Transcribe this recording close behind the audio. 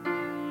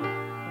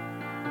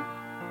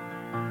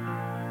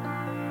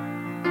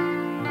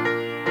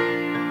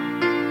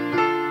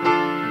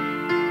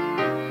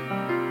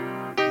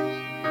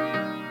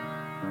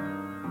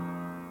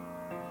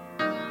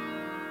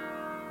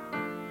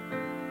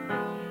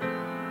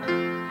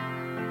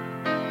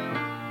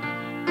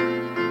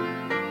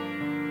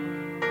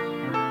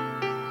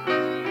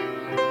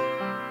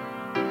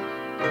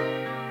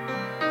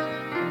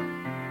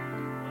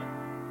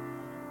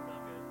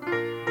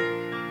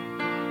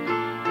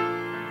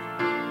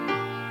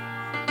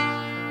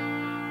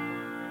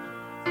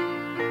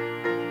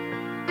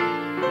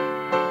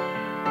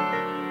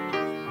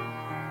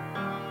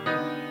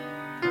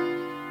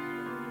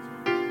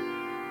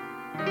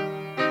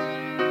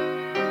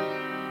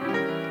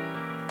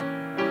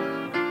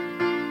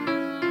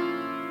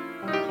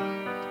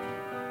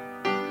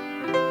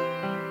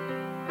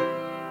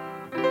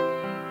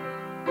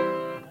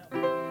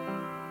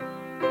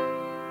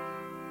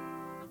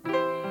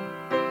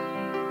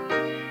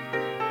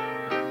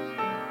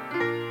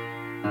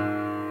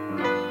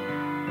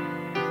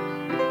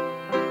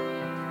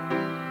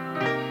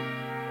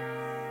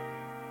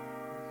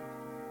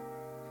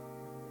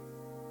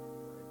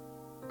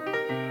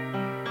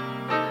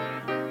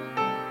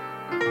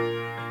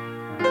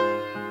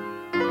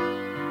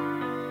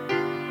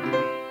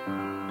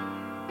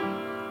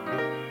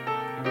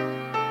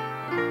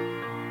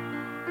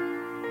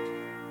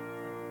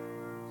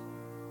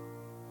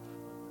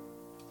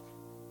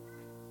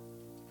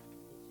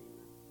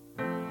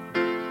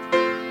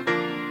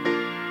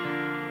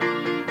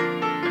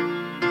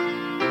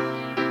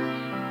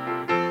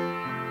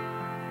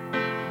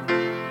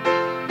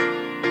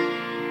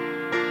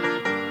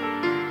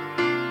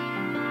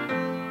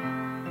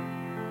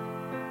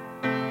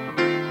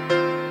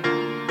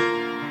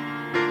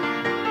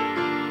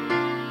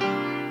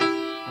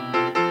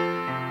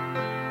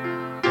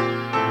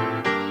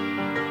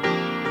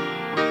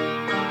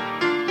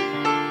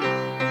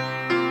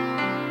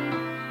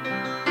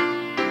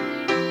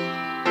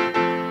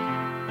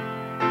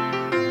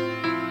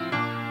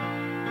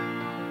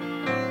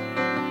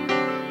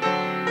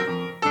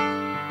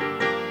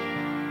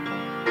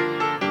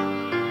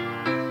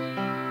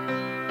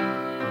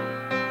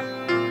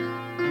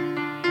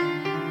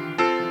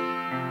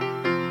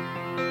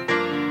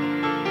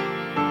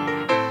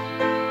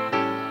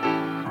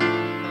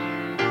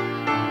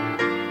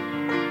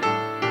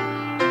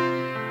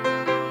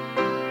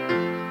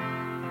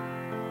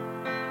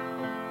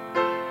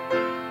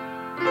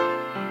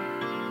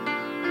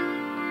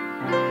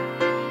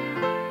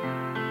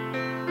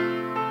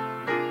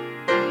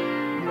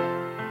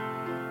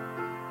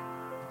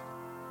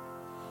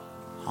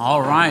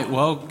All right.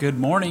 Well, good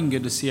morning.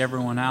 Good to see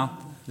everyone out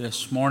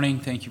this morning.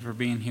 Thank you for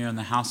being here in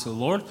the house of the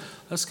Lord.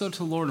 Let's go to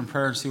the Lord in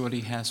prayer and see what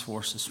he has for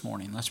us this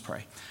morning. Let's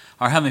pray.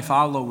 Our Heavenly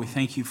Father, Lord, we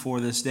thank you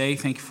for this day.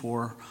 Thank you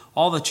for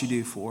all that you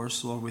do for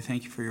us. Lord, we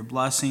thank you for your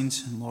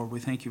blessings. And Lord, we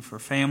thank you for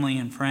family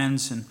and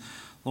friends. And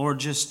Lord,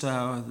 just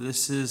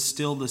this is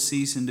still the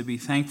season to be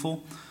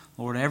thankful.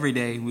 Lord, every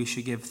day we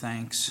should give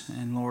thanks.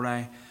 And Lord,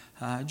 I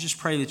just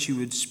pray that you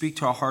would speak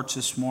to our hearts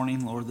this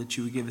morning. Lord, that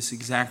you would give us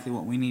exactly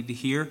what we need to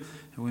hear.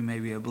 And we may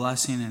be a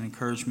blessing and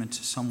encouragement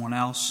to someone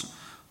else.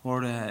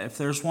 Lord, if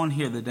there's one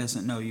here that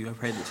doesn't know you, I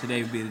pray that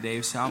today would be the day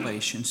of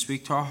salvation.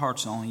 Speak to our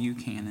hearts only you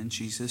can. In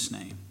Jesus'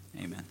 name,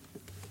 amen.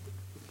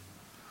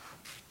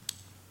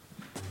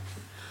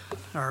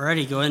 All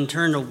righty, go ahead and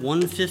turn to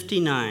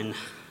 159.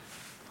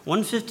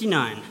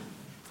 159.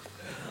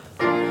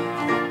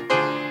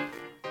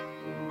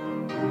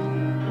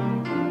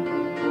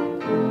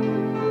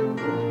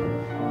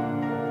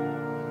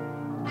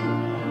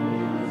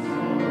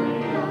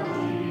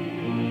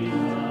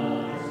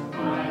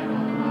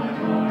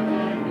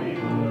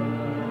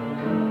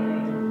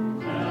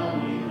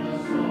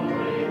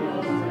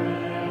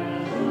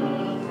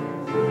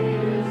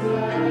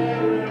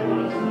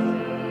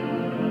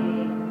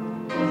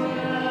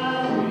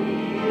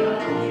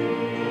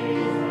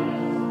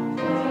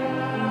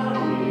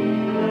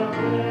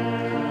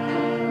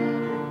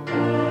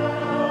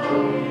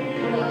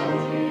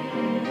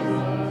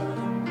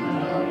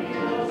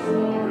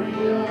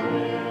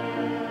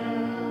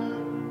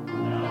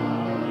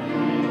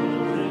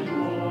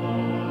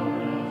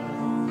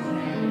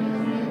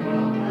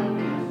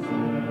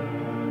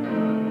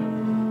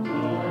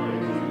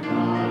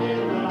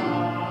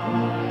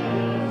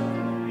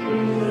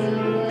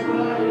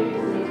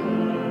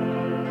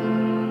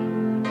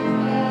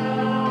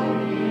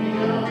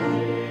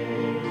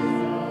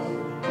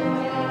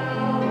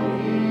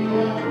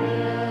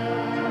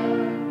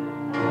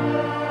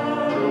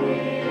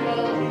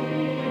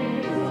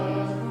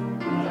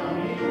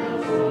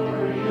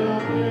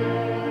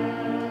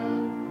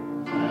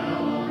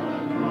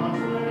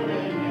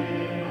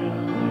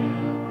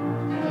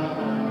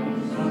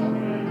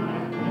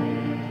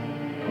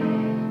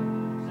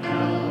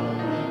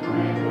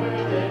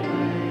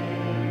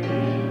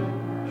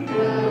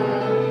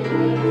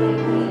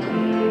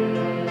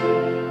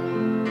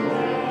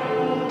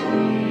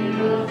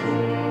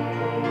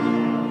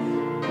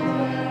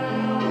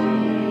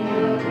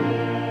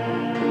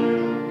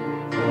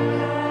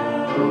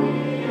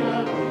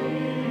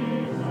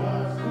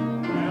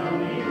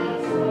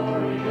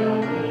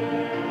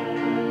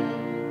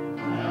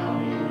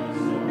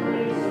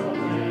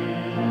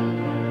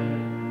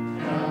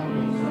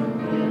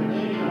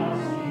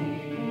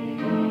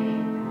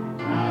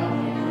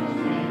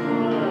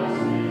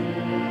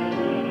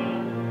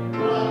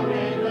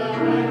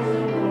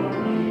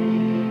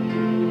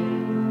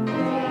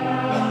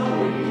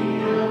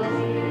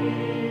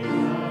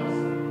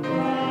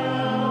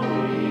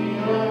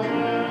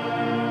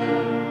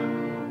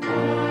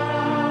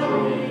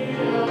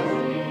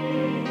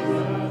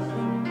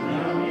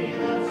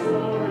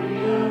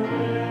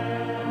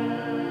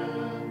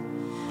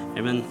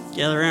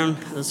 Gather around.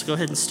 Let's go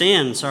ahead and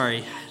stand.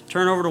 Sorry.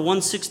 Turn over to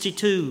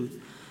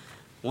 162.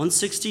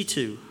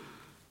 162.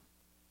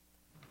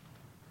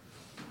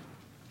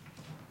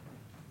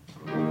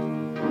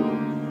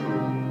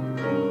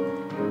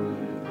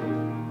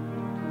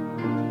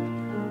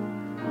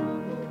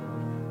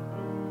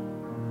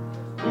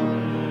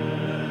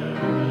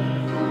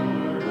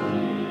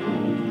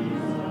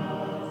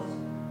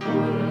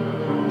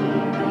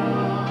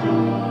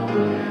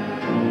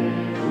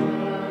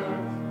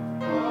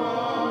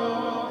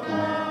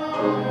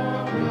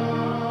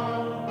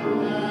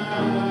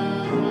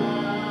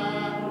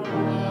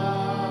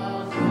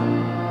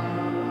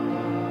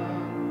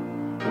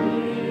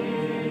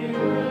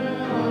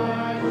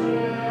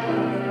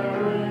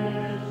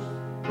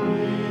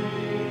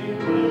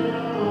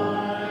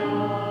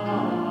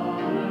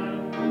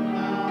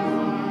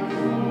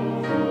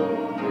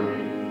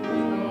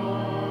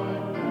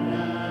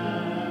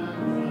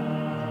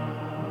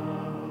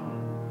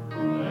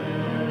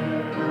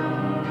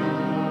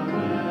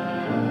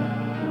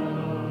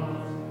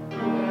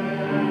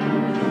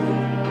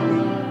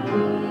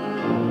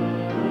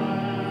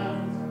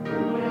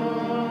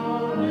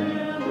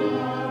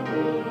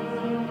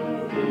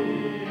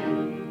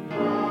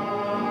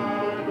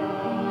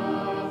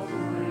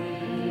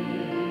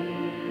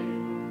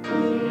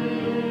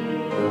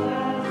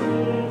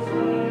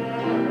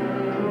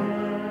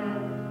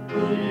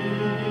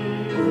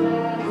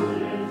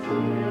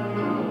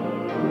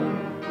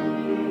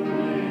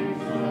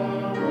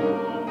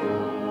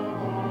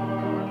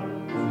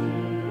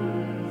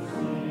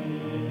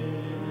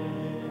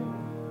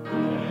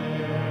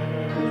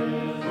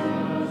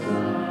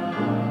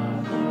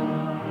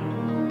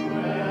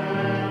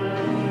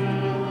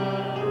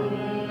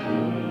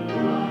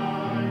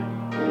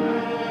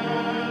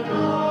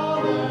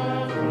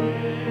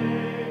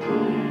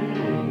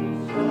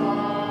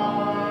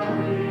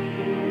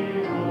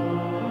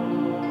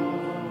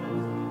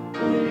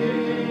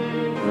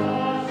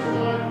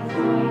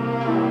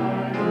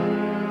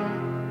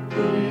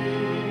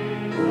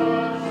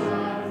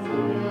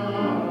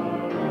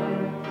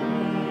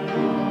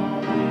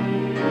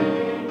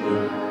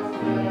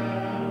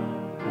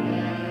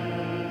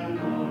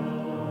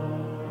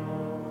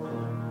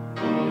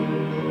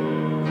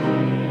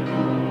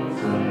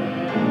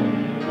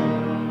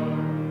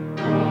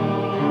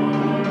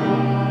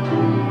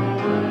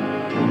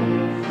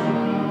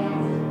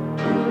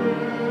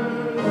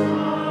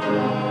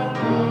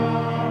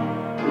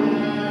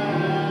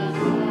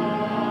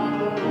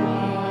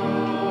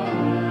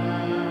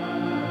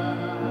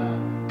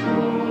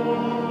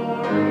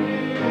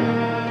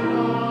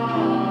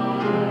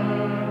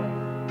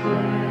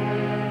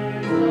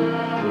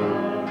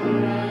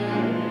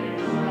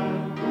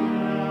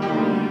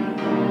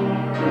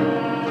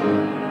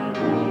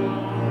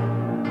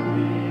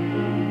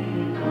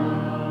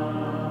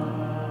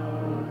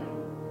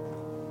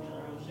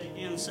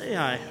 say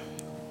aye.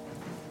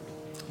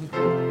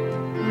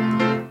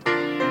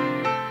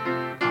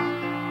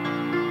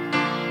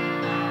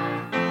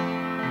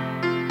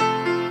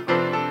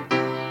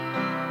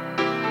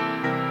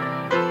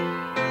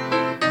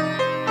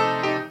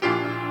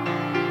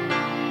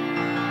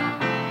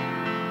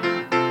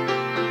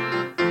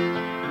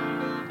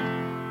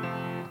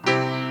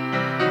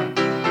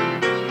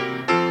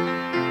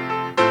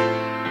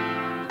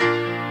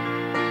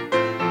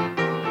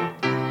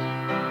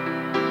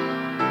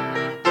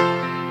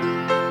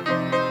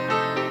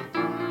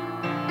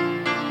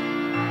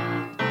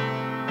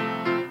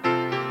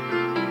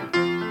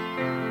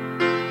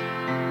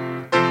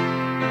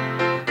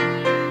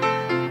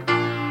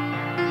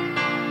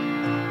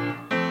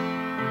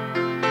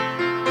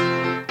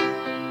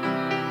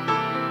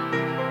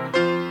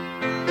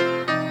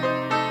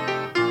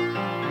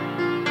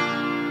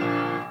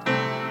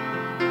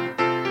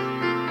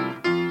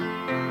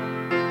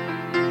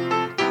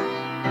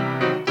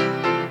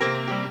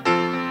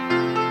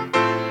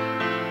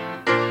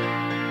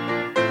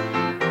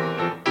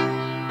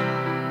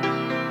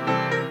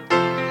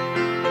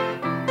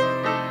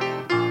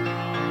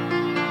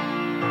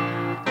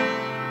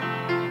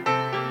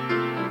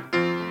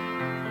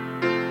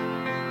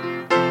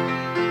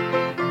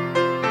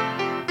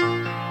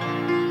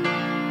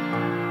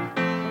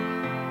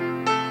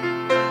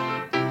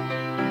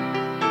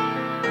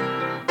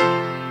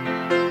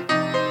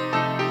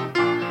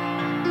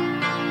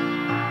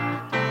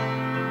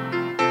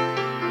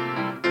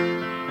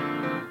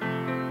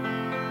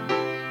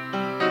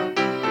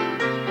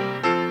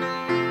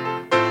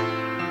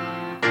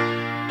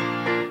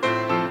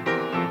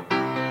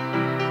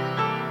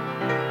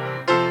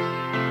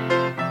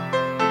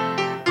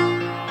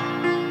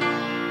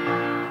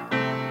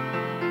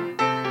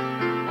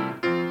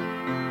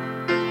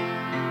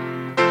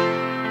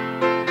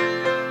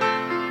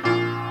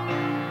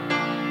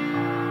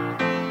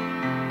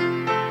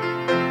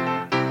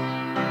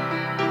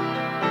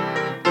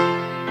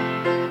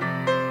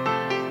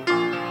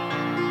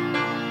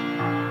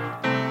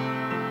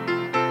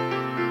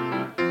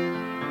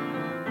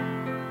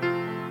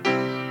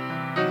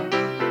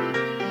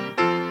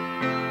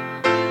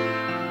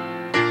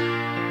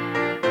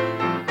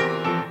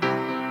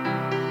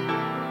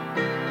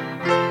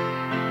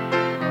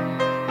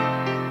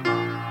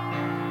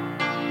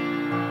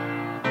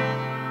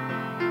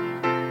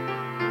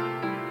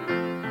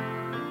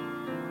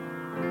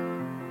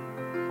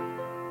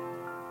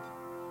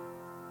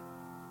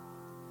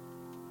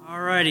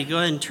 Alrighty, go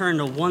ahead and turn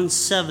to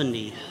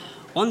 170.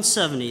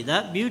 170,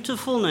 that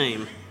beautiful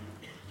name.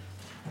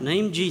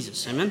 Name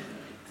Jesus, amen?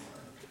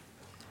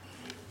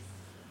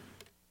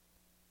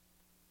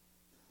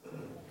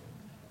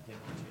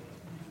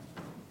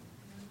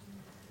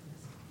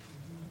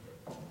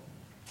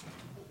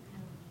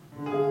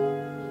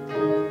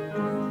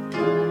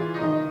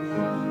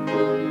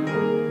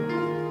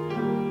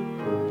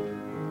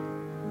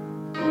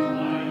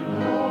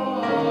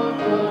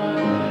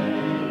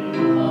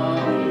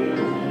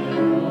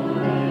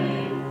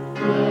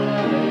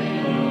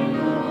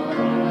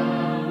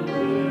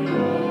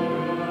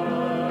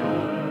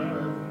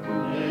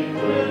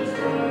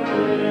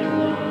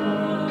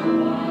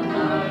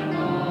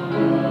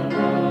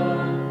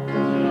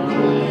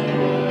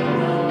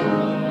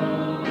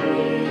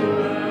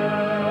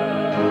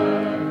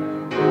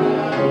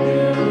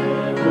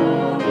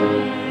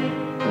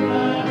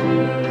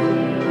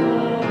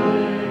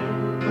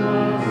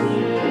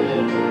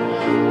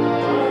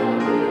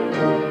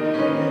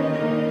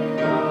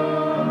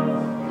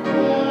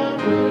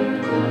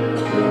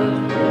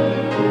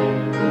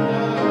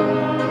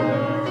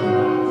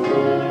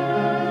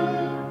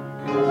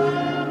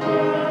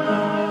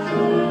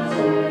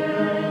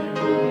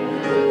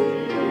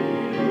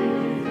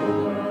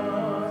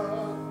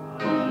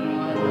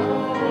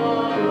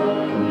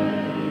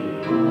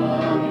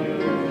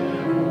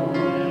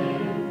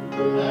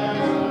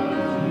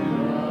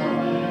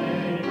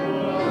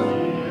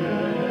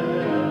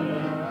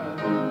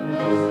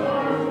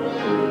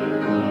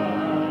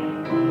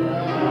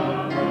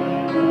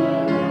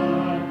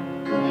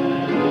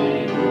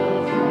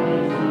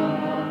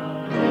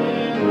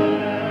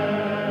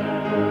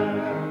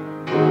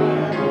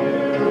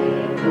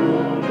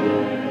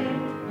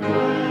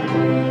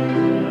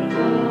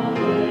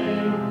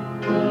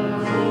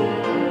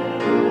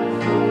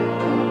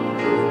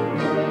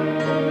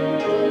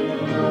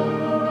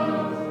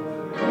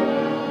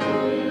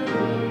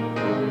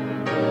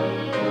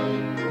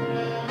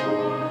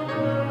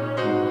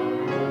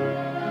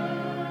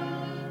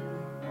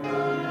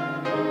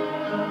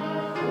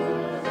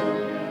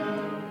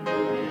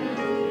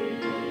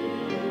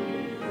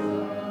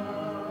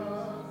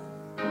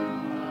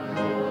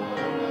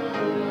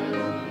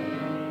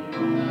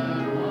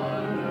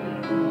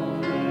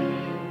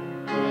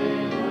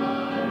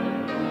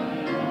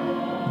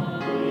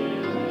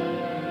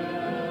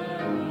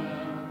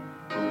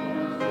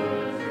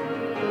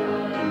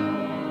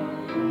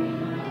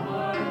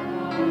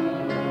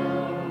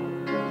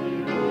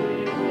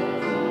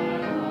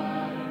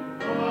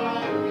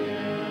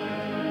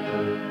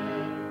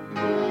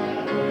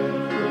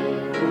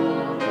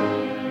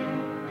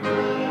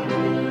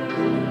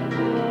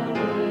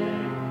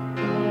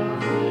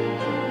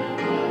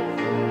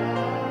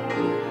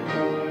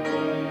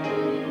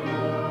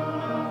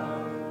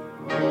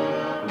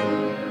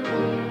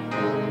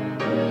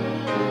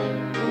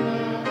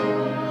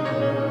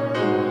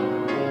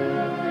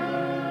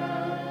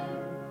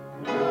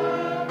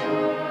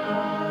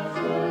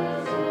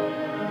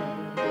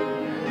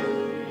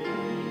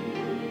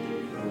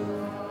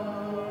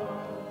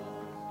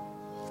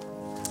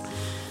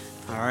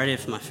 All right,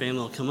 if my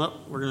family will come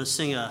up, we're going to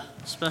sing a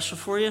special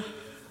for you,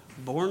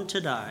 Born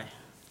to Die.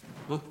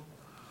 Huh?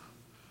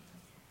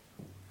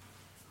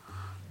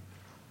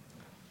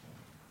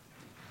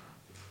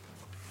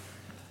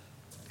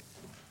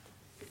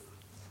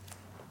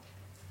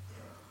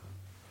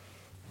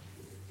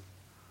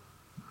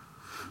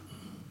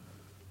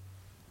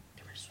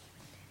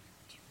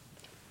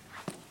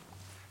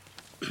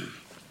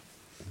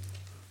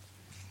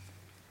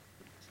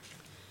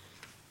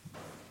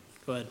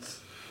 Go ahead.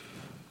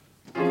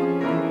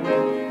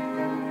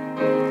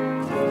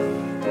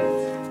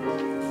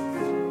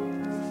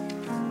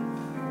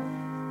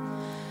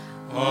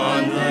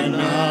 On the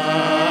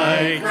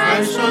night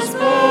Christ was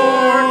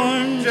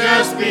born,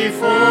 just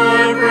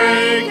before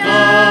break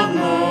of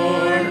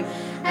morn,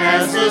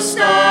 as the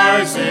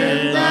stars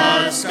in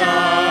the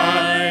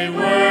sky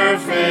were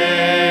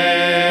fading,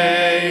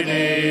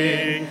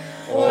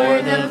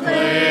 o'er the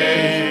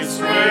place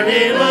where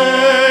he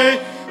lay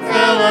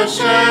fell a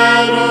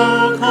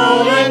shadow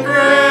cold and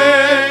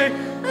gray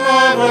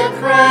of a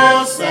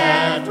cross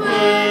that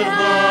would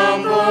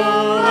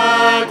humble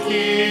a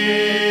king,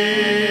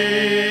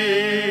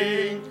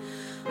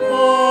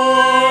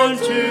 born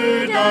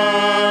to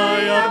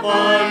die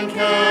upon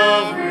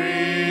Calvary.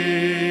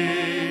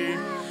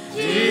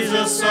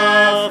 Jesus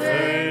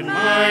suffered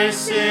my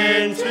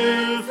sin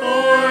to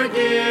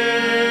forgive,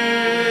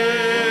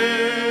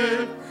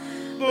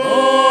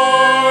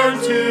 born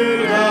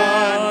to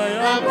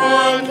die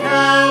upon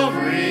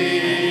Calvary.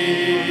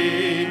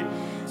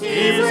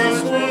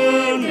 Jesus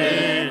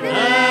wounded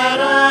that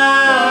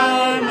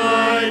I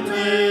might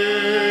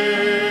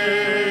live.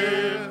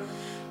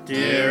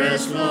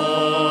 Dearest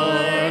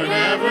Lord,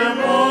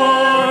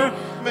 evermore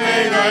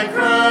may thy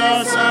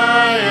cross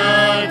I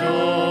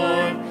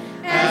adore,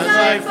 as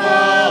I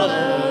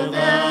follow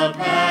the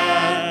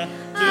path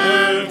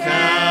to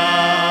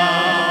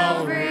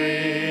Calvary.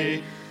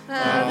 Of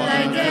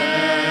thy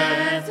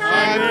death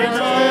I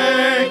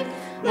partake,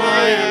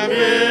 my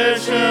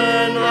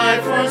ambition I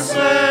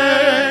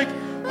forsake,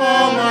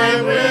 all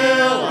my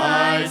will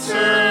I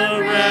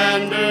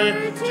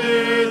surrender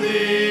to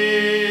thee.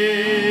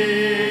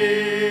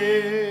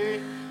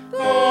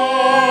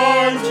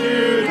 Born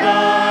to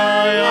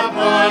die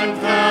upon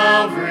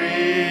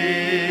Calvary,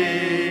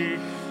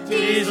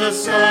 Jesus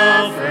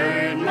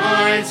suffered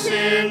my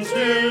sin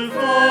to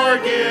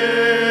forgive.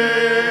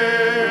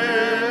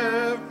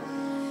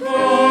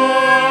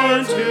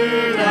 Born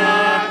to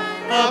die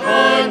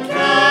upon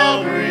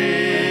Calvary,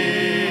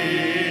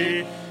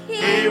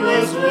 he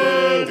was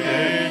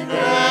wounded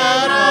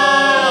that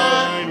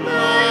I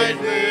might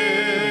live.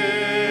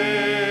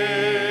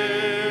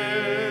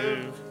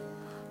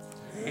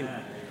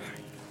 Amen.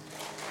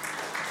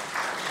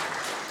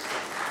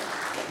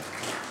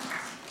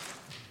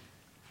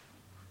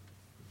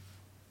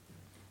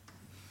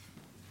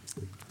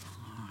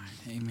 All right,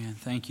 amen.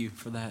 Thank you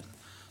for that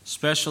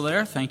special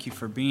there. Thank you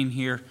for being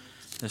here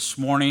this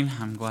morning.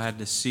 I'm glad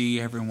to see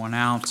everyone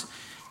out.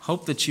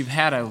 Hope that you've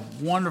had a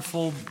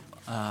wonderful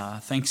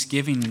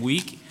Thanksgiving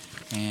week,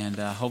 and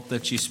hope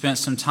that you spent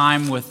some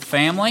time with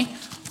family.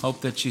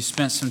 Hope that you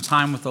spent some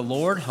time with the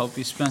Lord. Hope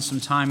you spent some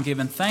time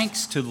giving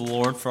thanks to the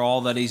Lord for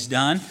all that He's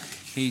done.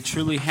 He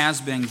truly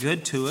has been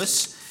good to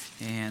us,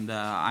 and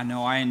I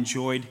know I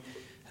enjoyed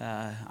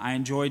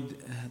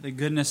the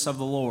goodness of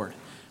the Lord.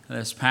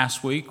 This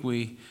past week,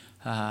 we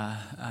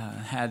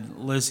had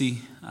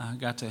Lizzie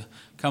got to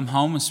come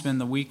home and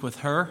spend the week with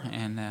her,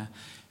 and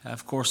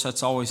of course,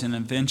 that's always an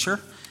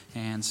adventure.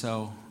 And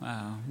so,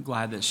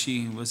 glad that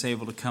she was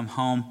able to come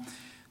home.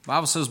 The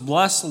Bible says,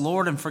 "Bless the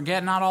Lord and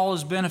forget not all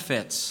His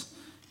benefits."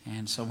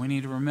 And so, we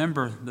need to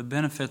remember the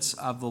benefits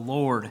of the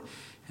Lord.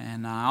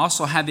 And I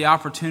also had the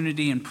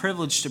opportunity and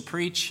privilege to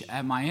preach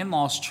at my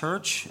in-laws'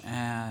 church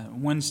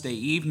Wednesday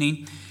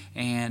evening,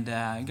 and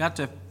got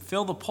to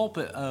fill the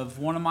pulpit of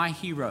one of my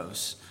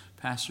heroes,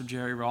 Pastor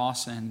Jerry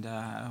Ross, and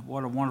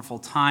what a wonderful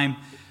time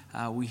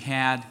we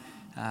had.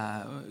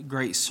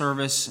 Great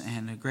service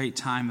and a great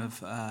time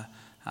of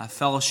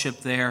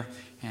fellowship there,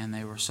 and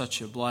they were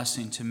such a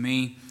blessing to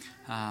me.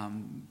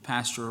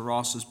 Pastor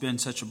Ross has been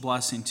such a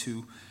blessing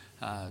to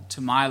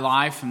my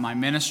life and my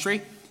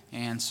ministry,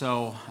 and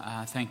so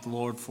I thank the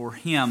Lord for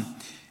him.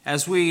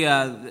 As we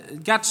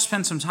got to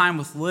spend some time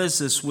with Liz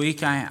this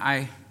week,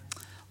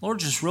 Lord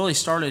just really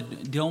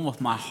started dealing with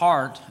my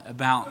heart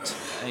about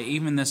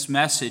even this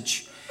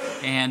message.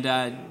 And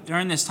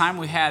during this time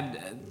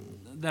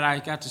that I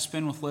got to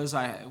spend with Liz,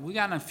 we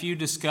got in a few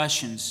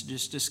discussions,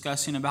 just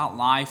discussing about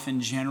life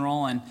in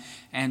general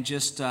and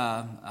just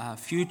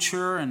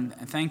future and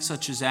things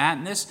such as that.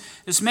 And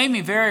this made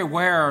me very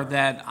aware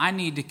that I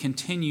need to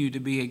continue to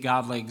be a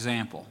godly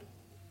example.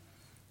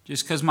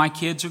 Just because my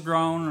kids are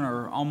grown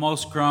or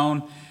almost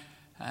grown,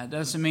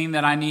 doesn't mean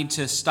that I need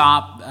to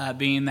stop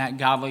being that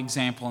godly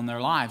example in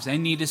their lives. They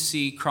need to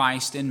see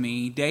Christ in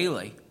me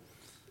daily.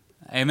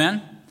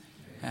 Amen?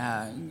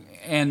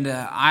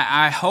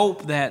 I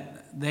hope that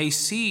they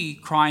see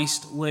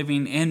Christ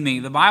living in me.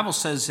 The Bible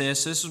says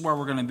this is where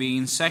we're going to be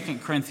in 2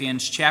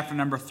 Corinthians chapter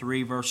number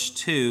 3, verse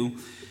 2.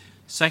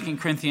 2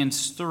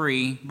 Corinthians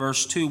 3,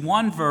 verse 2.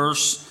 One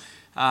verse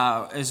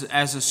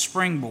as a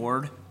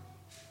springboard.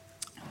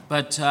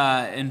 But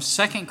in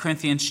 2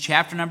 Corinthians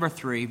chapter number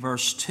 3,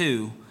 verse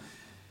 2,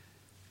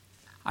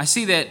 I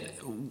see that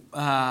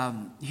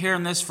here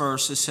in this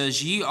verse it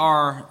says, "Ye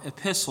are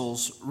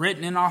epistles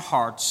written in our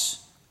hearts,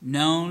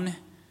 known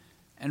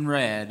and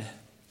read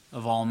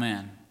of all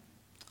men."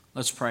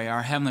 Let's pray.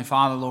 Our Heavenly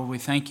Father, Lord, we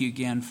thank you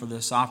again for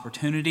this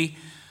opportunity.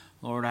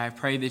 Lord, I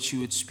pray that you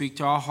would speak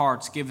to our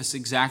hearts, give us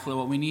exactly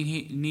what we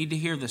need to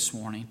hear this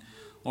morning.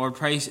 Lord,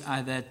 pray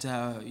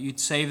that you'd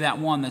save that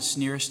one that's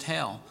nearest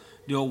hell.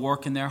 Do a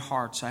work in their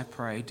hearts, I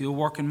pray. Do a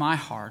work in my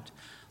heart.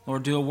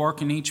 Lord, do a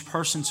work in each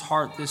person's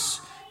heart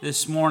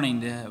this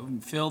morning to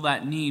fill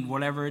that need,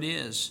 whatever it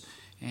is,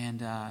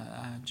 and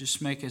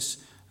just make us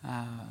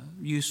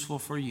useful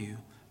for you.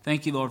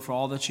 Thank you, Lord, for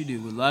all that you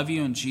do. We love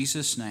you in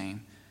Jesus'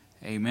 name.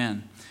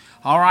 Amen.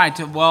 All right,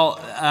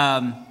 well,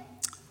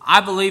 I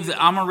believe that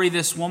I'm going to read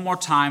this one more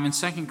time. In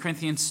 2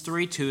 Corinthians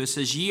 3:2, it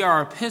says, "Ye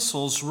are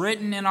epistles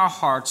written in our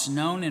hearts,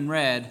 known and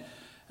read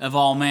of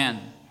all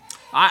men."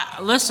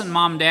 Listen,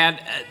 Mom, Dad,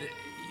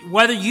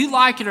 whether you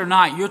like it or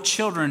not, your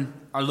children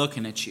are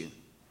looking at you.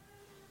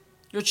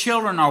 Your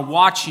children are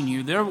watching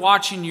you. They're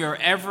watching your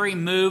every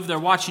move. They're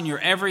watching your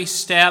every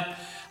step.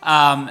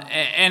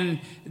 And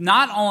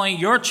not only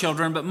your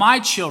children, but my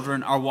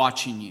children are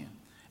watching you.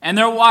 And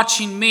they're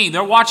watching me.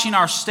 They're watching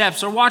our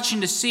steps. They're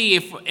watching to see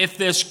if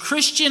this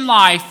Christian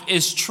life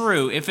is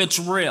true, if it's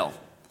real.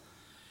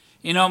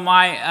 You know,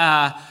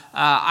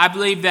 I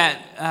believe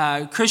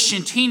that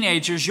Christian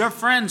teenagers, your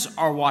friends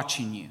are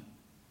watching you.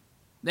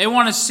 They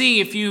want to see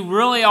if you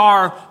really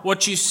are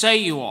what you say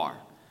you are.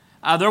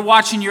 They're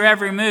watching your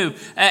every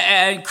move.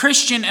 A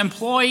Christian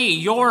employee,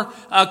 your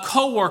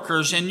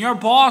co-workers and your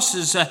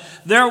bosses,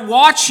 they're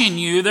watching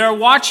you. They're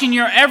watching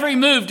your every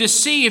move to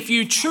see if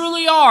you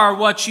truly are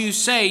what you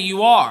say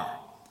you are.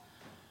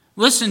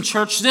 Listen,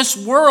 church, this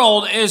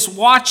world is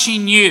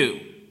watching you.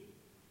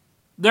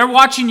 They're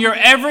watching your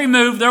every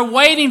move. They're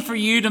waiting for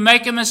you to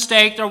make a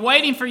mistake. They're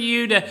waiting for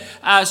you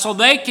to so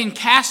they can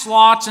cast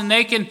lots and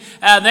they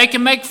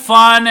can make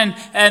fun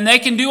and they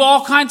can do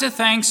all kinds of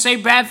things, say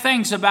bad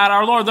things about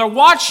our Lord. They're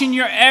watching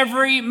your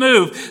every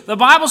move. The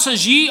Bible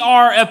says, "Ye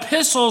are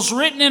epistles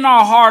written in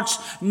our hearts,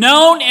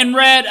 known and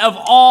read of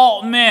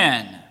all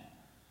men."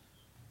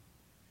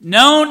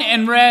 Known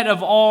and read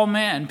of all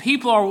men.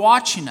 People are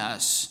watching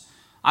us.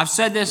 I've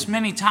said this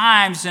many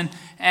times, and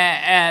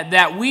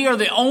that we are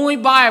the only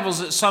Bibles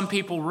that some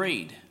people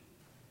read.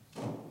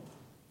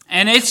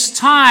 And it's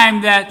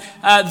time that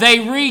they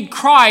read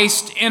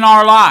Christ in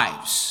our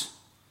lives.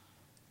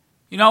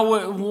 You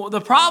know, the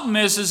problem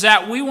is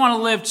that we want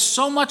to live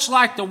so much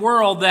like the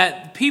world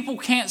that people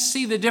can't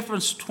see the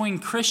difference between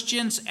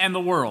Christians and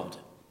the world.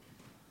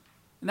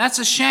 And that's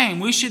a shame.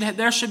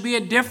 There should be a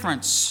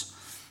difference.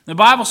 The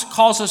Bible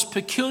calls us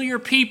peculiar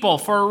people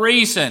for a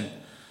reason.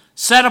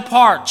 Set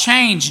apart,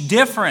 changed,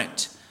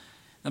 different.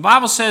 The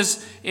Bible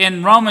says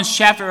in Romans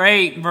chapter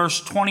 8,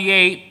 verse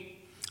 28,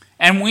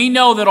 "And we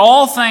know that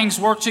all things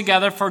work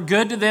together for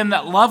good to them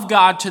that love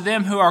God, to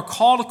them who are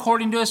called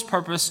according to his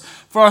purpose,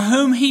 for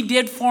whom he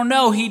did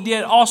foreknow, he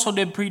also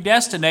did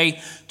predestinate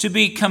to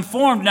be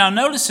conformed." Now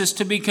notice this,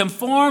 to be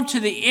conformed to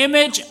the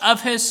image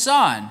of his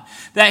Son,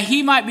 that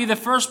he might be the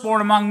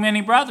firstborn among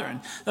many brethren.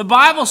 The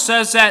Bible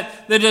says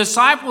that the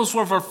disciples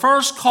were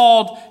first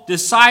called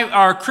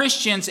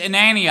Christians in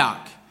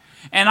Antioch.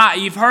 And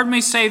you've heard me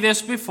say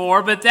this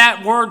before, but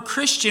that word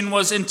Christian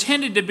was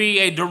intended to be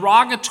a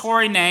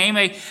derogatory name,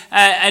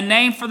 a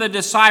name for the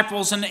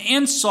disciples, an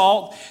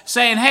insult,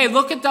 saying, "Hey,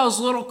 look at those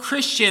little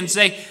Christians.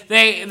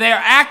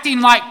 They're acting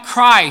like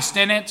Christ."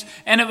 And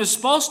it was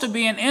supposed to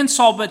be an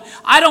insult, but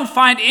I don't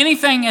find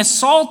anything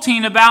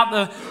insulting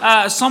about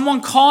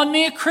someone calling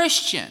me a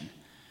Christian.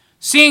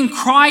 Seeing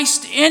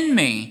Christ in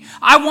me.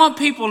 I want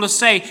people to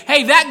say,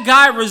 "Hey, that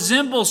guy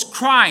resembles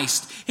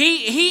Christ.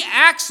 He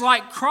acts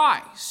like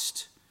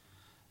Christ."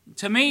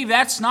 To me,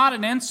 that's not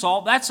an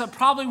insult. That's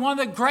probably one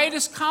of the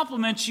greatest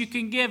compliments you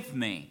can give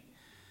me.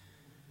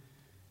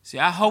 See,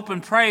 I hope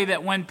and pray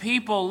that when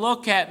people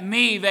look at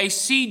me, they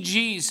see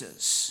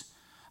Jesus.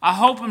 I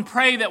hope and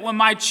pray that when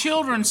my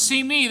children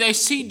see me, they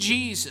see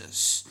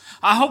Jesus.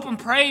 I hope and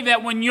pray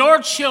that when your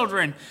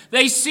children,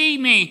 they see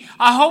me,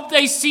 I hope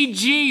they see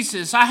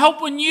Jesus. I hope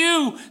when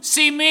you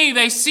see me,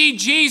 they see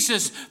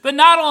Jesus. But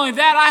not only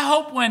that, I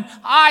hope when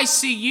I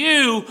see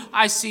you,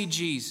 I see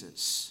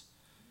Jesus.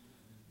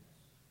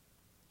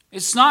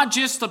 It's not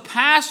just the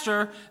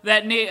pastor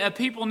that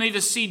people need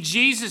to see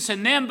Jesus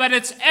in them, but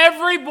it's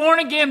every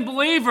born-again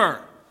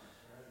believer.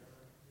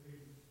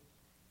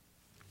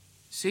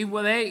 See,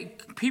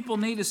 people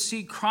need to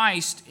see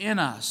Christ in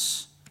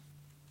us.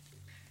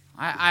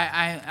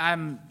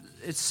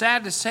 It's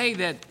sad to say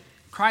that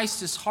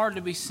Christ is hard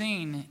to be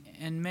seen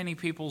in many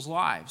people's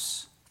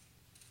lives.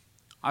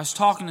 I was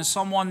talking to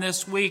someone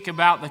this week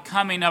about the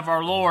coming of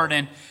our Lord,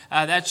 and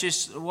that's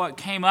just what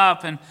came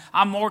up. And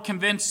I'm more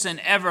convinced than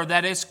ever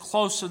that it's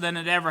closer than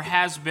it ever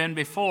has been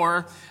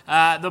before.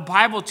 The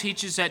Bible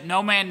teaches that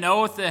no man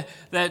knoweth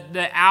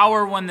the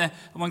hour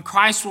when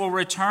Christ will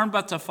return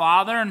but the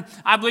Father. And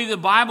I believe the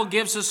Bible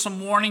gives us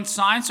some warning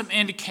signs, some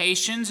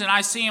indications, and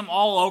I see them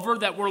all over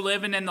that we're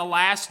living in the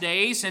last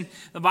days. And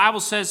the Bible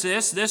says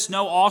this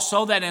know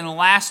also that in the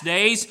last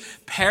days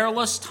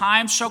perilous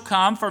times shall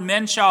come, for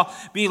men shall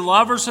be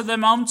lovers of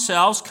them own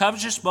selves,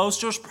 covetous,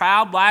 boasters,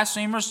 proud,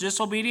 blasphemers,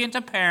 disobedient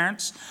to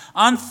parents,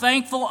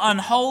 unthankful,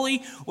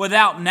 unholy,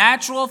 without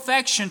natural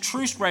affection,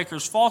 truce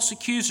breakers, false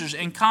accusers,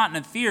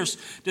 incontinent, fierce,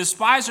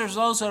 despisers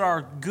those that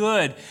are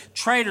good,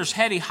 traitors,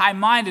 heady,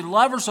 high-minded,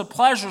 lovers of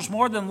pleasures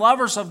more than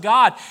lovers of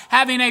God,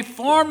 having a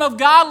form of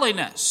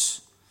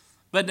godliness,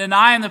 but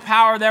denying the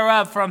power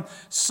thereof. From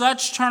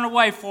such turn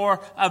away, for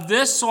of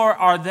this sort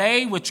are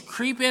they which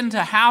creep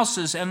into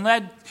houses and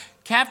led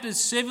captive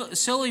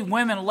silly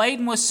women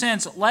laden with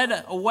sins,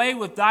 led away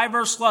with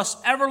diverse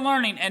lusts, ever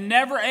learning and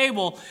never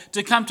able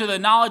to come to the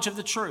knowledge of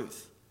the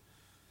truth.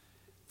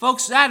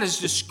 Folks, that is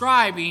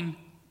describing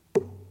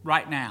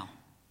right now.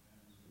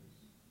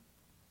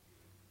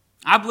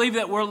 I believe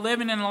that we're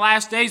living in the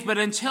last days, but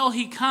until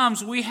He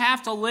comes, we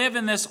have to live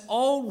in this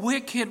old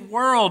wicked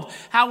world.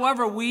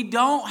 However, we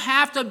don't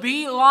have to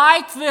be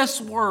like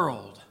this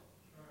world.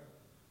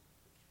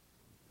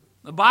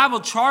 The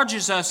Bible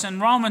charges us in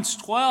Romans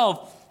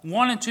 12,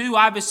 1 and 2,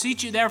 I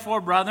beseech you therefore,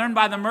 brethren,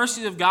 by the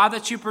mercies of God,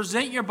 that you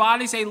present your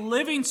bodies a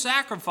living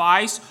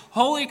sacrifice,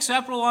 wholly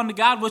acceptable unto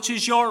God, which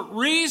is your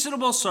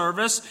reasonable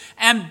service,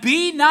 and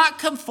be not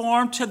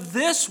conformed to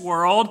this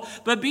world,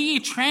 but be ye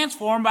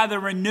transformed by the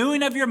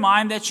renewing of your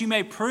mind, that you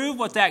may prove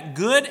what that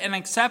good and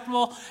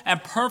acceptable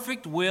and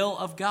perfect will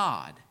of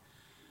God.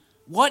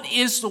 What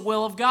is the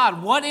will of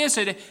God? What is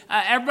it?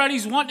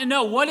 Everybody's wanting to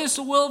know, what is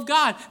the will of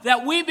God?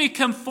 That we be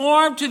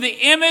conformed to the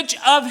image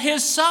of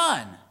His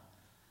Son.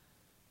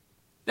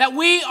 That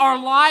we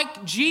are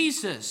like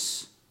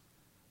Jesus.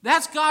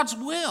 That's God's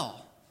will.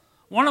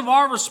 One of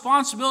our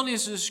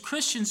responsibilities as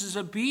Christians is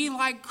to be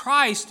like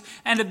Christ.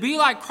 And to be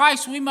like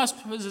Christ, we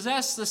must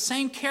possess the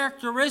same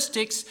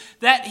characteristics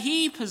that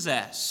He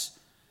possessed.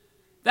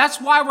 That's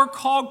why we're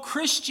called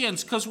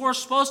Christians, because we're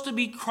supposed to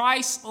be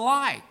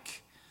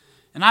Christ-like.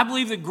 And I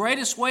believe the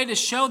greatest way to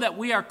show that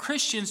we are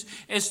Christians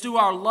is through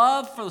our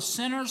love for the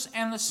sinners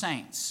and the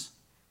saints.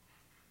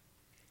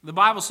 The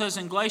Bible says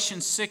in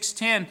Galatians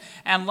 6:10,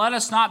 and let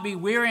us not be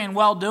weary in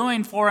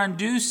well-doing, for in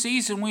due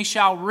season we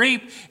shall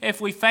reap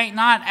if we faint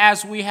not.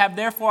 As we have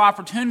therefore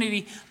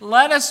opportunity,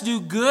 let us do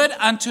good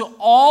unto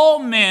all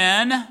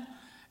men,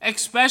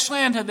 especially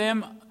unto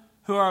them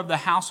who are of the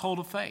household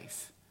of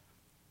faith.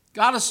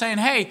 God is saying,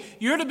 hey,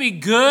 you're to be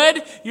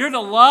good, you're to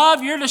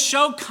love, you're to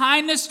show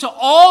kindness to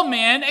all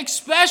men,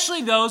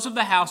 especially those of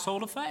the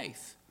household of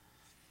faith.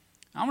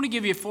 I want to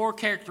give you 4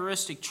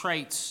 characteristic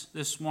traits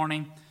this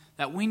morning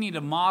that we need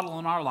to model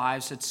in our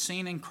lives that's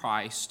seen in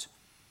Christ.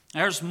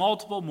 There's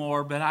multiple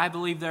more, but I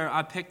believe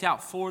I picked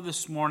out 4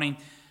 this morning,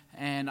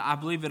 and I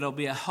believe it'll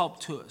be a help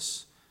to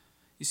us.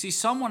 You see,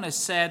 someone has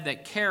said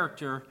that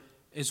character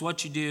is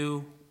what you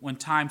do when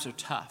times are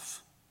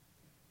tough.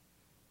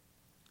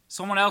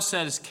 Someone else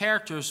said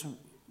character is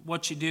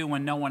what you do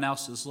when no one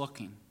else is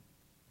looking.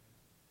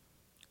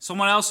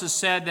 Someone else has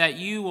said that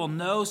you will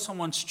know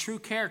someone's true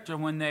character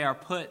when they are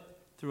put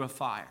through a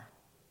fire.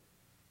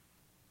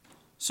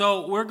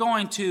 So we're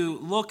going to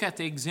look at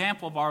the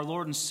example of our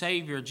Lord and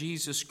Savior,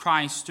 Jesus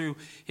Christ, through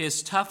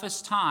His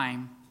toughest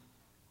time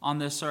on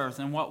this earth.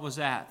 And what was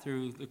that?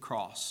 Through the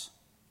cross.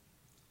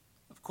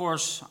 Of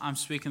course, I'm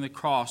speaking the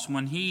cross.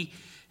 When he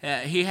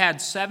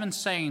had 7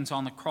 sayings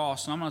on the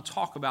cross, and I'm going to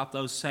talk about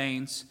those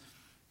sayings,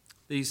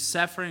 these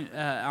suffering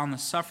on the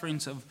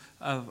sufferings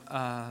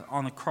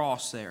on the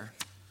cross there.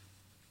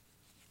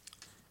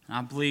 And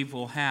I believe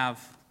we'll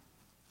have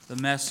the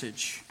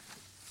message.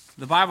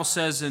 The Bible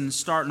says,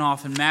 starting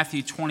off in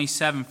Matthew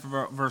 27,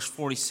 verse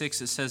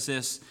 46, it says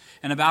this,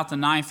 and about the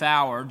 9th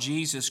hour,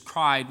 Jesus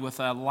cried with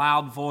a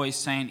loud voice,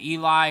 saying,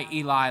 Eli,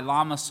 Eli,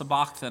 lama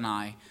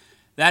sabachthani.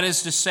 That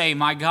is to say,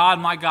 my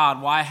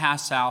God, why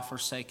hast thou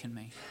forsaken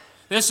me?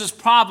 This is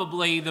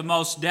probably the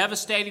most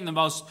devastating,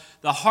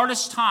 the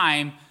hardest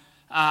time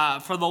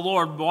for the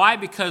Lord. Why?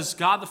 Because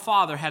God the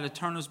Father had to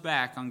turn His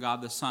back on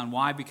God the Son.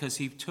 Why? Because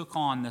He took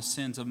on the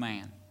sins of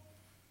man.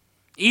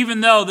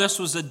 Even though this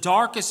was the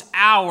darkest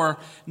hour,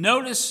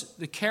 notice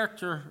the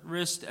character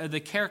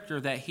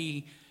that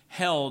He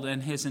held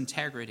and His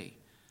integrity.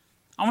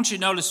 I want you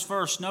to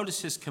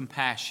notice His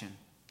compassion.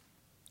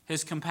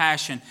 His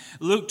compassion.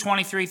 Luke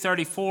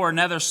 23:34,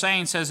 another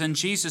saying says, and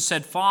Jesus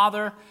said,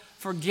 Father,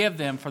 forgive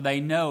them, for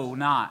they know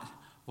not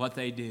what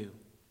they do.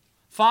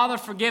 Father,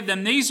 forgive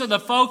them. These are the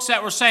folks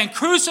that were saying,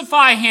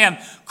 crucify him,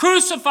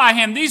 crucify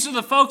him. These are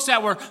the folks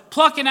that were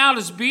plucking out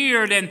his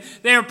beard, and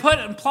they were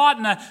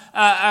plotting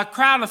a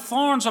crown of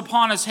thorns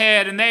upon his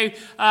head, and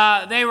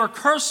they were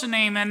cursing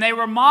him, and they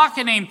were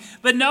mocking him.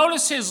 But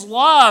notice his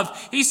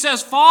love. He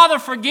says, Father,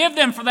 forgive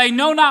them, for they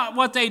know not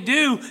what they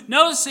do.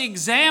 Notice the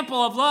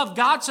example of love.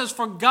 God says,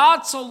 for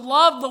God so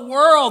loved the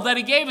world that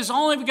he gave his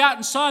only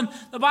begotten Son.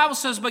 The Bible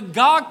says, but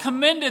God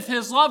commendeth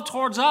his love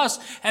towards us,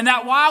 and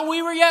that while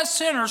we were yet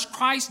sinners,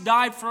 Christ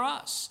died for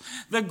us.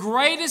 The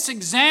greatest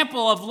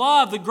example of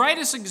love, the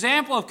greatest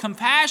example of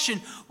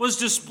compassion was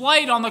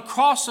displayed on the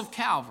cross of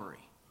Calvary.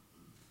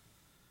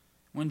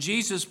 When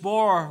Jesus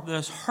bore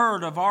the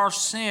hurt of our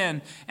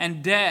sin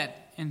and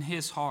debt in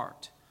his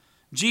heart.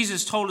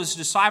 Jesus told his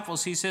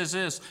disciples, he says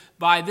this,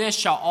 by this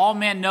shall all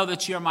men know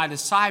that you are my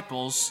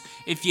disciples,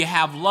 if you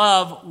have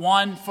love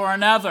one for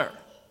another.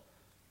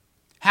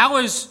 How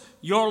is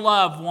your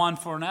love one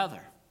for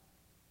another?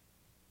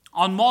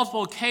 On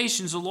multiple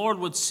occasions, the Lord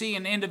would see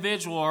an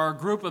individual or a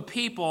group of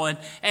people,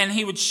 and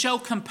he would show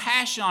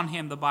compassion on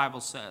him, the Bible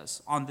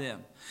says, on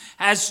them.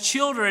 As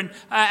children,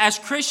 as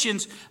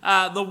Christians,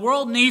 the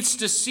world needs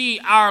to see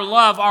our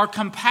love, our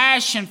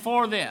compassion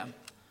for them.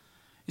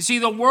 You see,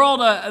 the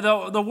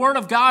Word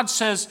of God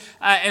says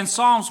in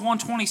Psalms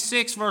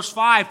 126, verse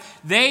 5,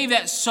 they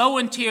that sow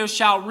in tears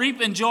shall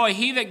reap in joy.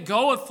 He that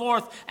goeth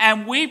forth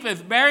and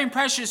weepeth, bearing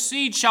precious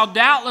seed, shall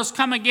doubtless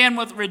come again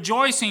with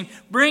rejoicing,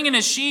 bringing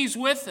his sheaves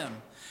with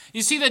them.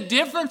 You see, the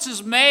difference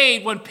is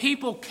made when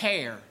people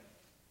care.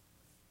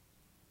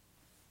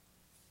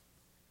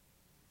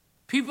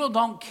 People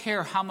don't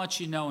care how much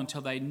you know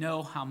until they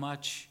know how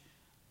much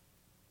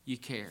you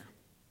care.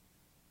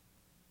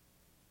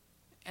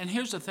 And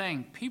here's the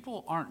thing,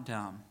 people aren't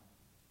dumb.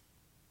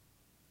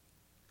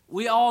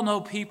 We all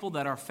know people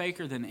that are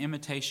faker than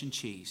imitation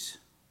cheese.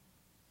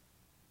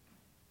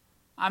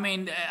 I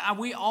mean,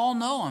 we all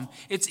know them.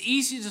 It's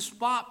easy to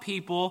spot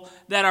people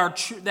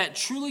that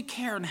truly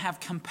care and have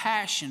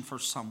compassion for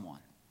someone.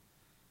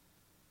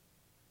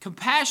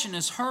 Compassion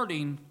is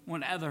hurting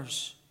when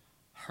others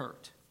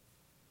hurt.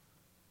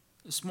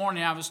 This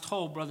morning I was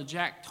told, Brother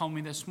Jack told me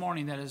this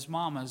morning that his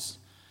mama's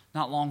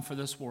not long for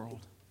this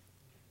world.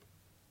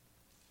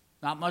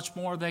 Not much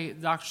more. The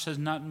doctor says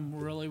nothing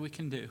really we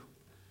can do.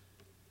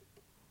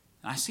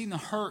 And I seen the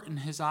hurt in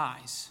his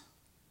eyes.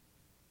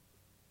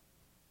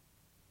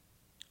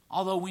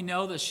 Although we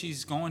know that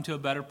she's going to a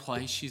better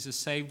place, she's a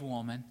saved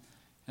woman,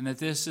 and that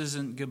this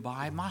isn't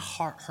goodbye, my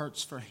heart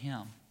hurts for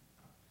him.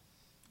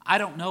 I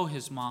don't know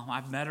his mom.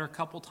 I've met her a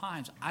couple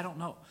times. I don't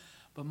know.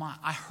 But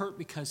I hurt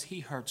because he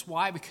hurts.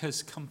 Why?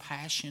 Because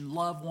compassion,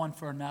 love one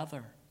for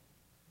another.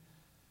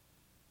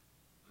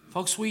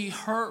 Folks, we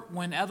hurt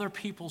when other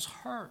people's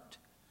hurt.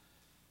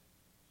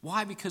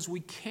 Why? Because we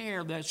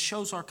care. That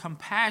shows our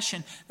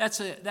compassion.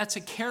 That's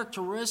a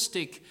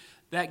characteristic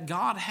that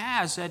God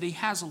has, that he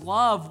has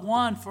love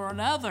one for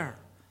another.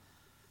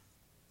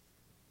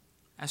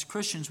 As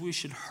Christians, we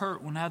should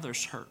hurt when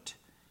others hurt.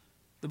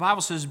 The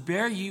Bible says,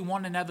 bear ye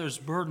one another's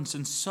burdens,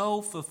 and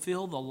so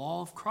fulfill the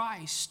law of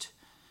Christ.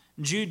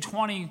 Jude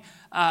 20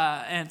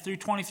 and through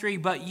 23,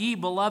 but ye,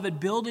 beloved,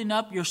 building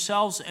up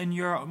yourselves in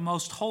your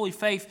most holy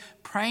faith,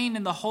 praying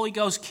in the Holy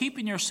Ghost,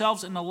 keeping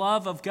yourselves in the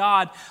love of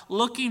God,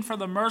 looking for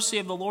the mercy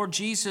of the Lord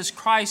Jesus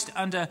Christ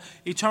unto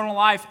eternal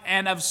life,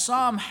 and of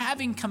some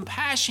having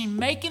compassion,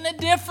 making a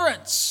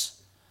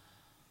difference.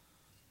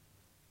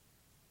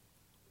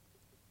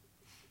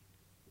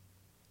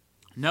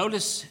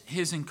 Notice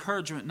his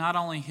encouragement, not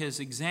only his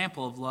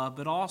example of love,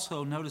 but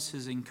also notice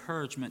his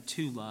encouragement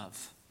to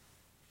love.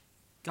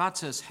 God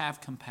says,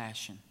 have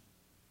compassion.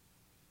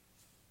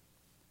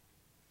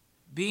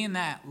 Being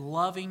that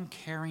loving,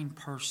 caring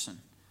person.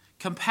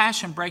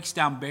 Compassion breaks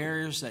down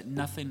barriers that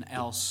nothing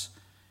else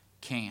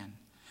can.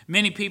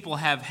 Many people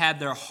have had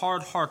their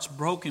hard hearts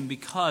broken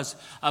because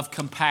of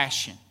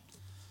compassion.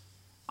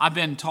 I've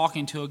been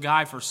talking to a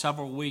guy for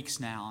several weeks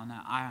now,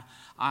 and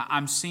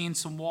I'm seeing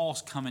some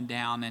walls coming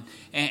down,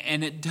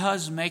 and it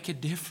does make a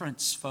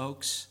difference,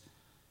 folks.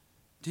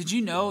 Did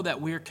you know that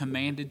we are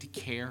commanded to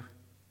care?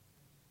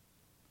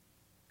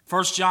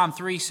 1 John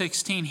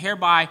 3:16,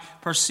 hereby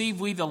perceive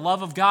we the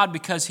love of God,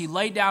 because he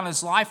laid down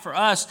his life for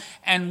us,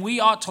 and we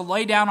ought to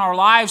lay down our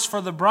lives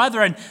for the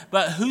brethren.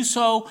 But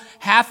whoso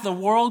hath the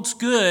world's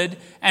good,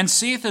 and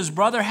seeth his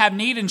brother have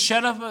need, and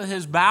shut up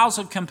his bowels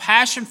of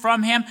compassion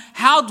from him,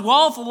 how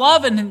dwelleth the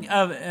love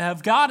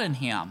of God in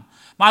him?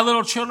 My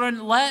little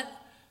children, let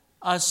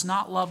us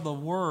not love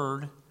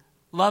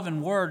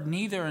in word,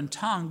 neither in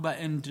tongue, but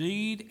in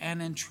deed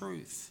and in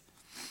truth.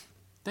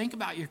 Think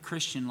about your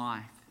Christian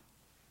life.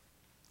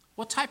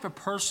 What type of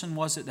person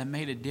was it that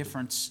made a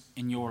difference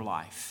in your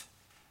life?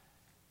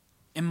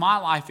 In my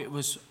life, it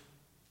was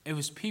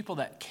people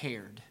that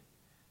cared.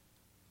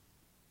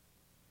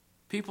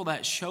 People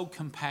that showed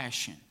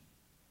compassion.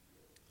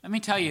 Let me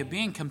tell you,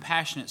 being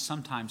compassionate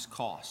sometimes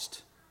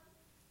costs.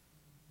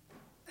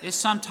 It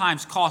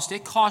sometimes costs.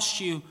 It costs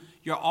you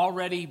your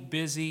already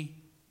busy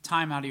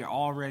time out of your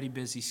already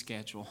busy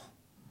schedule.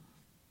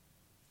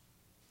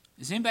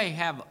 Does anybody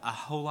have a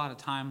whole lot of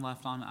time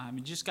left on? I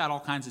mean, just got all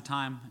kinds of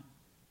time.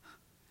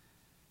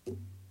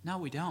 No,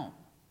 we don't.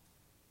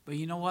 But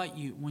you know what?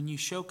 When you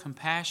show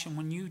compassion,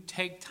 when you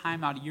take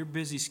time out of your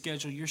busy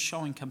schedule, you're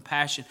showing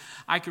compassion.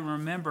 I can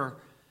remember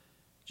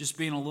just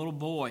being a little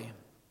boy,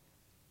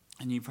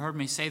 and you've heard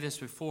me say this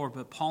before,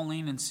 but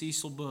Pauline and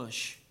Cecil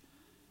Bush,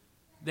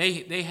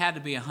 they had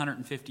to be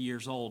 150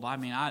 years old. I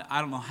mean,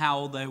 I don't know how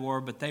old they were,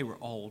 but they were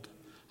old.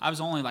 I was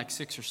only like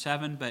 6 or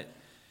 7, but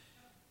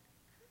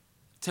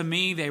to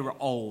me, they were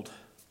old.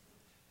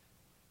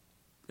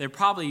 They're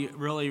probably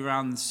really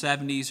around the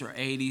 70s or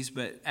 80s,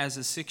 but as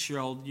a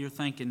 6-year-old, you're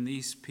thinking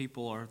these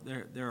people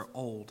they're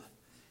old.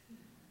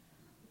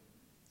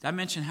 Did I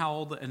mention how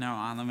old?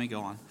 No, let me go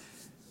on.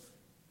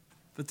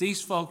 But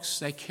these folks,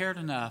 they cared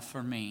enough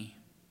for me,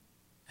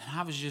 and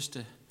I was just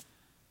an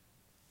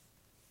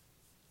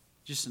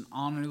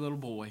ornery little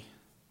boy.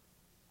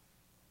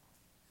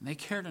 And they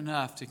cared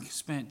enough to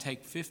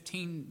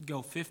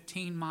go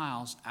 15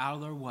 miles out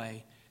of their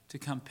way to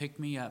come pick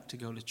me up to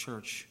go to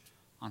church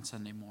on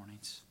Sunday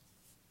mornings.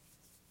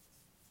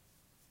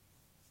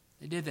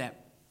 They did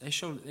that.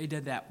 They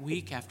did that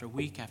week after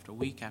week after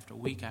week after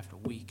week after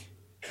week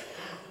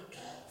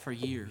for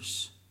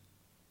years.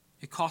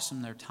 It cost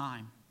them their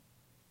time.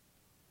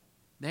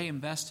 They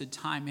invested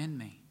time in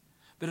me,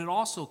 but it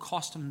also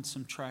cost them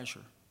some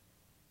treasure.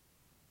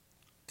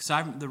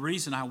 Because the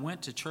reason I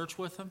went to church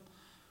with them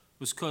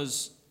was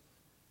because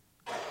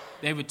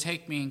they would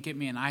take me and get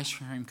me an ice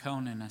cream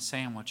cone and a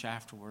sandwich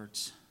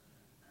afterwards.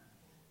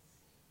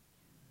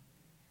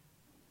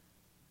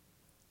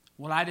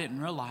 What I didn't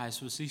realize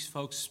was these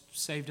folks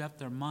saved up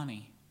their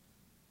money.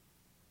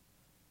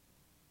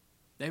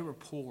 They were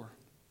poor.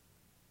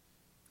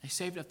 They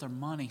saved up their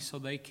money so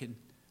they could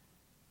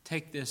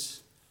take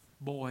this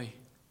boy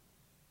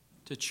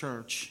to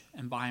church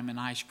and buy him an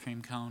ice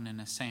cream cone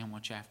and a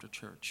sandwich after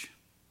church.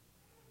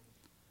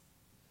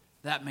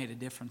 That made a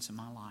difference in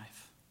my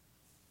life.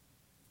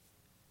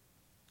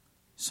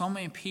 So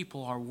many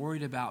people are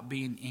worried about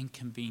being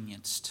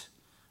inconvenienced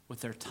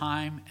with their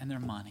time and their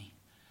money.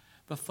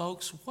 But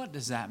folks, what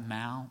does that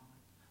amount?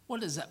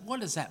 What does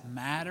that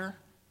matter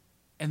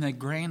in the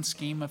grand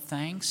scheme of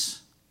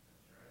things?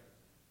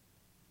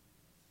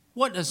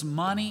 What does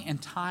money and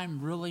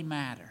time really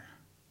matter?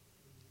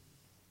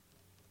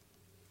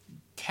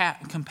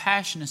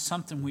 Compassion is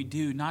something we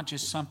do, not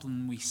just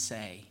something we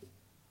say.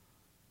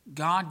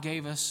 God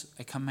gave us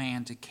a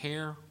command to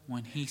care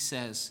when He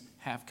says,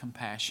 have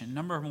compassion.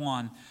 Number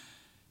 1,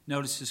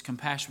 notice His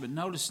compassion, but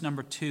notice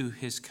number 2,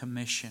 His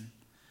commission.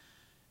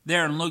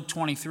 There in Luke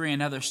 23,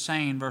 another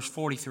saying, verse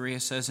 43,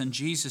 it says, and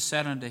Jesus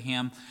said unto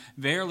him,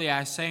 verily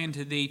I say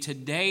unto thee,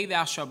 today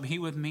thou shalt be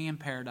with me in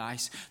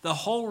paradise. The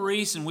whole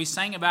reason, we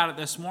sang about it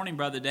this morning,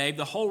 Brother Dave,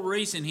 the whole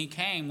reason He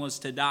came was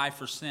to die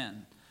for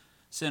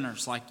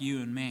sinners like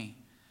you and me.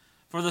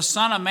 For the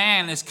Son of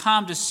Man is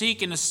come to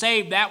seek and to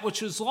save that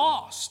which was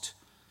lost.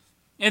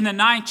 In the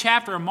 9th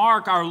chapter of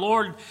Mark, our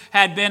Lord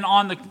had been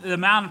on the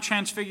Mount of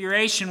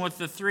Transfiguration with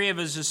the 3 of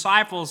His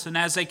disciples. And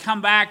as they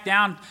come back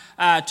down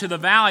to the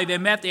valley, they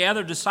met the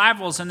other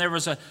disciples. And there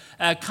was a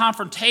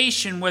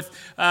confrontation with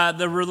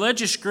the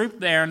religious group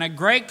there. And a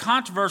great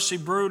controversy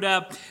brewed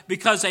up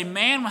because a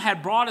man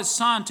had brought his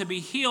son to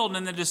be healed,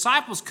 and the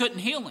disciples couldn't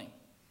heal him.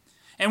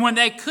 And when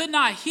they could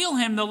not heal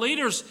him, the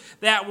leaders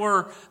that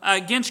were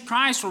against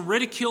Christ were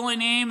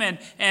ridiculing him and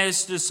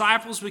his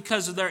disciples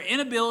because of their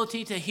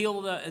inability to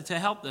to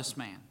help this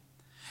man.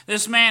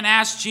 This man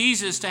asked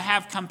Jesus to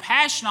have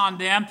compassion on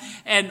them.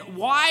 And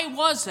why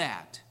was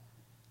that?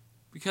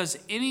 Because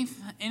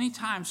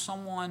anytime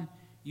someone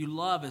you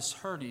love is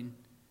hurting,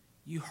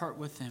 you hurt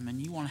with them,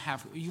 and you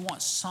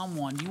want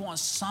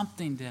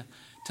something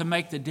to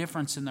make the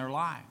difference in their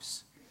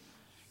lives.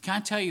 Can I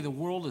tell you, the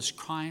world is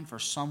crying for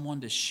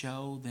someone to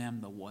show them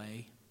the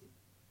way?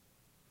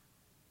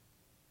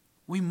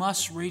 We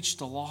must reach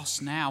the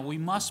lost now. We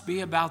must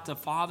be about the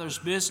Father's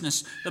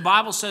business. The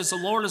Bible says the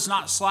Lord is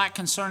not slack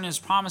concerning His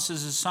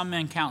promises, as some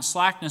men count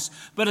slackness,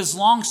 but is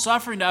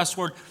long-suffering to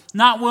usward,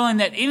 not willing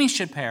that any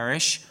should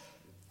perish,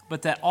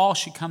 but that all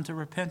should come to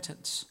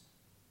repentance.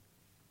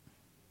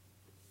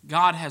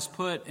 God has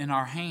put in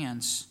our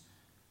hands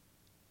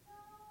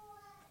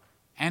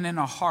and in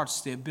our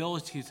hearts the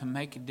ability to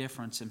make a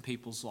difference in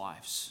people's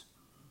lives.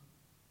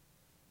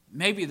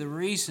 Maybe the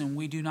reason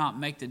we do not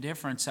make the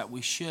difference that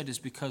we should is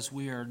because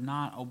we are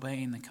not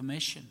obeying the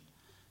commission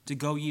to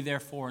go ye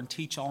therefore and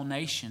teach all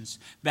nations,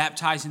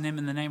 baptizing them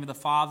in the name of the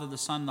Father, the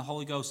Son, and the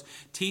Holy Ghost,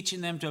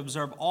 teaching them to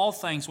observe all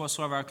things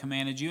whatsoever I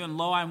commanded you, and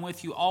lo, I am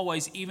with you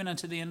always, even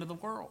unto the end of the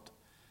world.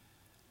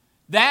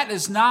 That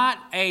is not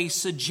a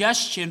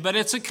suggestion, but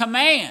it's a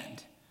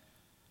command.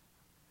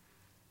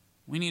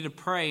 We need to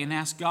pray and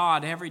ask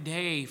God every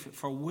day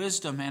for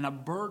wisdom and a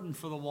burden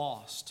for the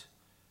lost.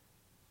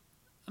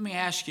 Let me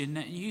ask you,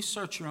 you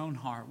search your own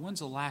heart. When's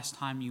the last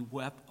time you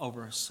wept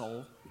over a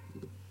soul?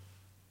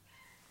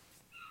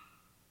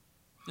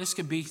 This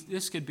could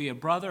be a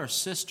brother, a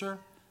sister,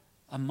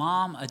 a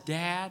mom, a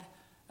dad,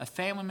 a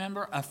family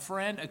member, a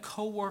friend, a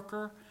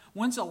co-worker.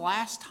 When's the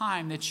last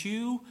time that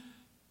you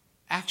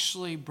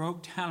actually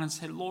broke down and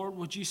said, Lord,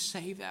 would you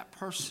save that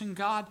person,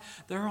 God?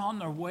 They're on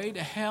their way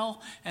to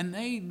hell and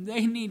they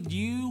need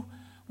you.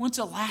 When's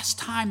the last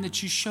time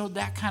that you showed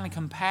that kind of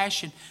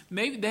compassion?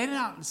 Maybe they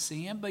don't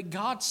see him, but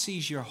God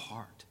sees your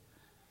heart.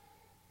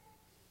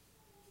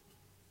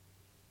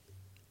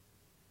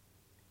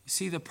 You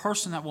see, the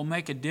person that will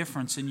make a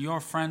difference in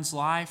your friend's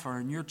life or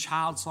in your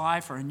child's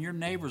life or in your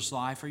neighbor's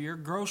life or your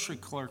grocery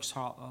clerk's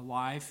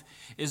life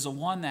is the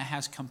one that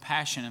has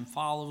compassion and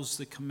follows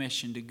the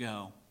commission to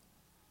go.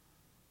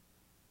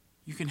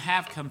 You can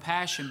have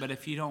compassion, but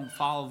if you don't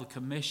follow the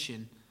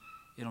commission,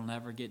 it'll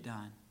never get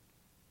done.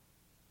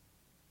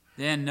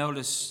 Then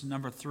notice,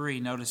 number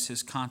 3, notice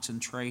his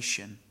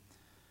concentration.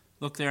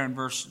 Look there in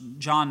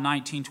John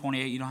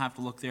 19:28. You don't have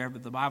to look there,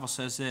 but the Bible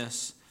says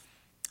this.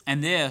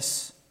 And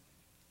this,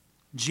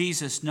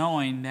 Jesus,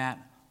 knowing that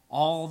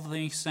all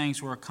these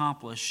things were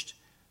accomplished,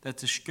 that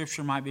the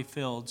scripture might be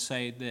filled,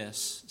 saith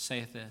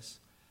this,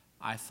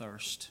 I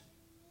thirst.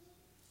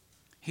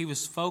 He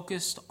was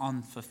focused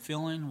on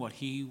fulfilling what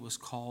he was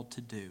called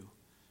to do.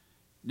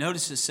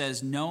 Notice it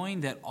says,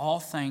 knowing that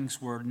all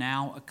things were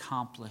now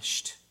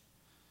accomplished,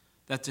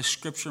 that the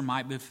scripture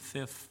might be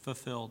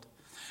fulfilled.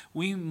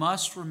 We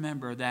must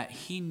remember that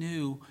he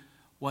knew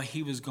what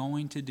he was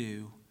going to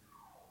do,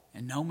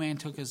 and no man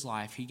took his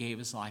life. He gave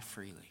his life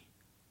freely.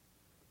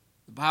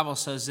 The Bible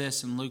says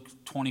this in Luke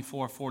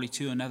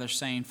 24:42, another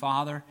saying,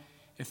 Father,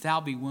 if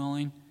thou be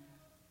willing,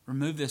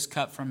 remove this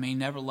cup from me.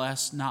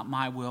 Nevertheless, not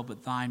my will,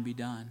 but thine be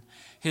done.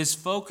 His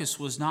focus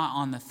was not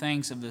on the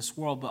things of this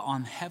world, but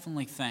on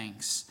heavenly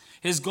things.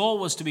 His goal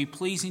was to be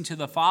pleasing to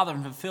the Father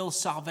and fulfill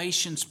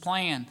salvation's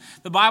plan.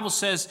 The Bible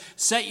says,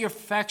 set your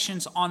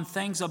affections on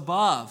things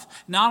above,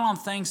 not on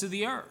things of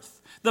the earth.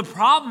 The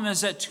problem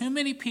is that too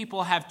many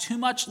people have too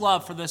much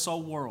love for this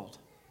old world.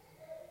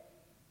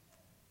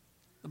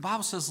 The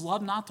Bible says,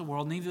 love not the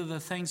world, neither the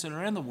things that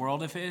are in the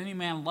world. If any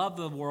man love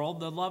the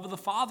world, the love of the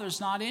Father is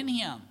not in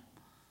him.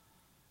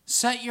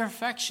 Set your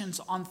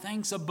affections on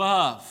things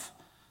above.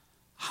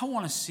 I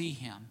want to see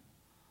him.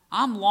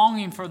 I'm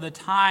longing for the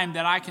time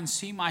that I can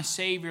see my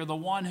Savior, the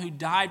one who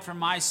died for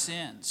my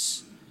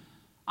sins.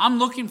 I'm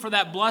looking for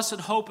that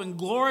blessed hope and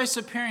glorious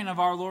appearing of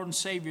our Lord and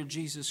Savior,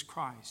 Jesus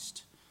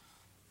Christ.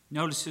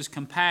 Notice his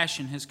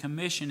compassion, his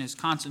commission, his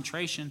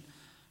concentration.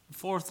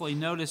 Fourthly,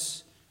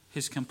 notice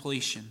his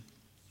completion.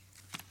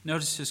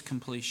 Notice his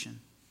completion.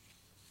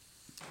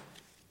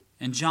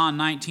 In John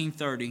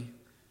 19:30,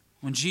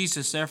 when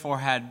Jesus therefore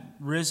had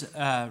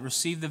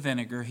received the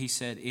vinegar, he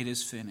said, it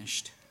is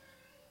finished.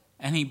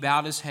 And he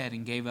bowed his head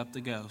and gave up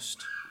the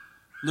ghost.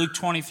 Luke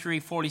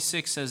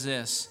 23:46 says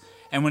this,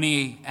 and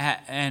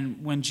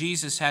when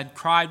Jesus had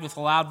cried with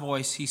a loud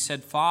voice, he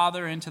said,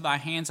 Father, into thy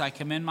hands I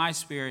commend my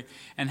spirit.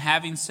 And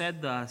having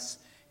said thus,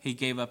 he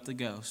gave up the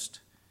ghost.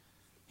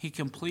 He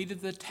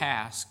completed the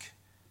task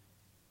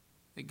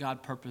that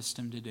God purposed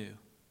him to do.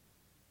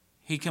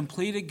 He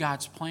completed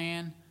God's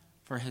plan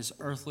for his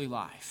earthly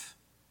life.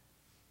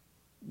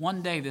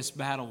 One day this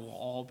battle will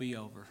all be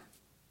over.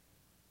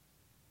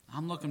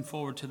 I'm looking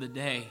forward to the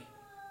day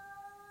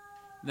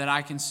that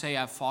I can say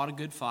I've fought a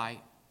good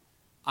fight.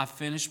 I've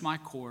finished my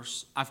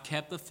course. I've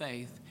kept the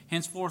faith.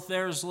 Henceforth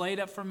there is laid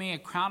up for me a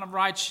crown of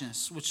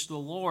righteousness, which the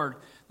Lord,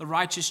 the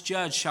righteous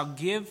judge, shall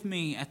give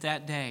me at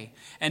that day.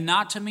 And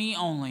not to me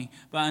only,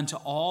 but unto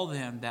all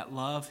them that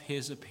love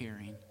his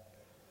appearing.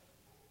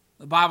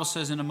 The Bible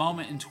says, in a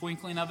moment, in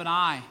twinkling of an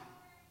eye,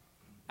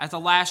 at the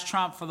last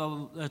trump, for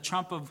the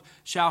trump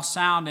shall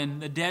sound,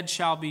 and the dead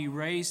shall be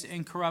raised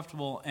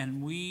incorruptible,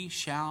 and we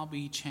shall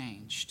be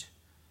changed.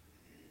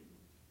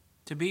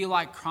 To be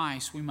like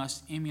Christ, we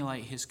must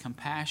emulate his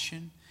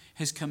compassion,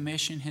 his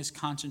commission, his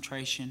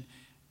concentration,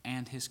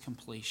 and his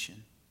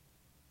completion.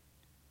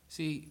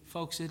 See,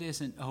 folks, it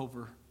isn't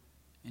over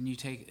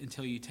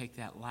until you take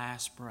that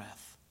last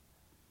breath.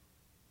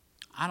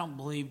 I don't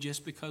believe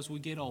just because we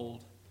get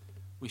old,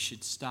 we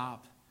should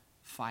stop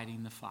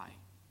fighting the fight.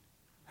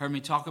 Heard me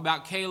talk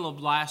about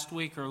Caleb last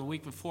week or the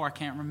week before, I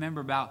can't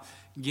remember, about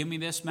give me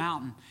this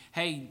mountain.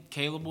 Hey,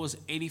 Caleb was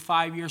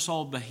 85 years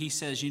old, but he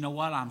says, you know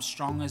what? I'm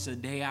strong as the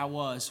day I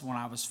was when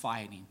I was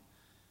fighting.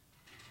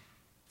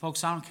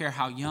 Folks, I don't care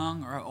how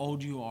young or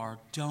old you are,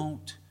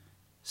 don't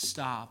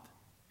stop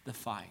the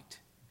fight.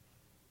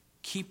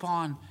 Keep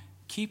on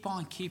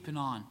keeping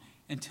on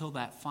until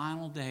that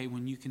final day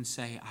when you can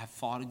say, I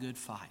fought a good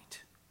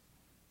fight.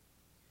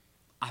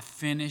 I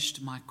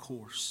finished my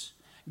course.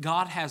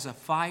 God has a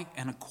fight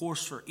and a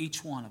course for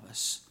each one of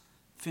us.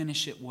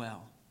 Finish it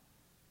well.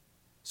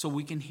 So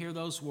we can hear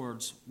those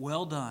words,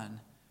 well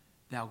done,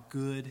 thou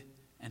good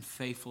and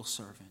faithful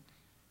servant.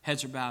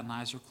 Heads are bowed and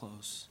eyes are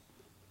closed.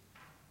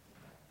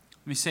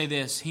 Let me say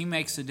this. He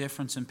makes a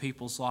difference in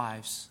people's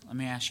lives. Let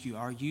me ask you,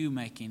 are you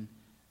making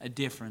a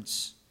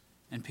difference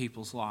in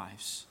people's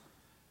lives?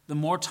 The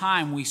more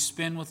time we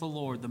spend with the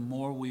Lord, the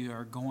more we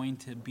are going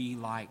to be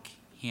like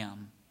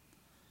him.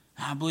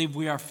 I believe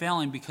we are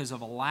failing because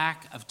of a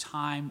lack of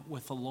time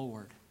with the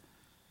Lord.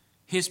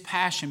 His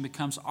passion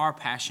becomes our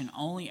passion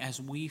only as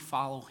we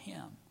follow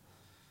him.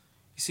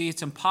 You You see,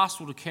 it's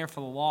impossible to care for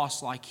the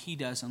lost like he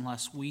does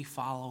unless we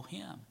follow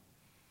him.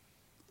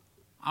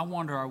 I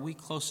wonder, are we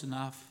close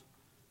enough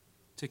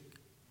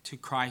to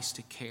Christ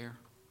to care?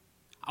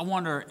 I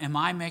wonder, am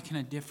I making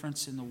a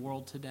difference in the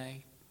world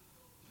today?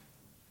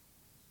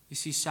 You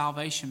see,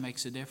 salvation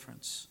makes a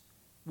difference.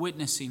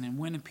 Witnessing and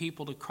winning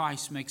people to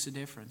Christ makes a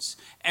difference.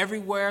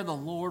 Everywhere the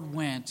Lord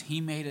went,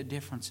 he made a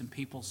difference in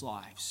people's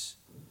lives.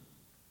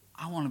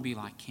 I want to be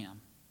like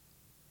him.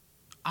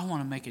 I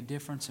want to make a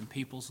difference in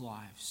people's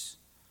lives.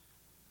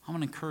 I'm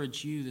going to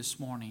encourage you this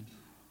morning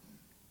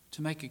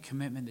to make a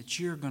commitment that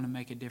you're going to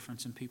make a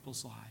difference in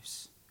people's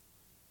lives.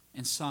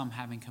 And some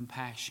having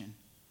compassion,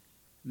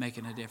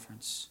 making a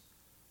difference.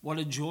 What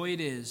a joy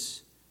it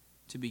is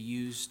to be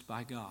used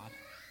by God.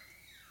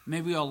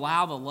 May we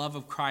allow the love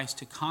of Christ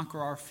to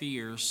conquer our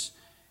fears,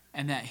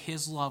 and that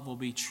his love will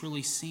be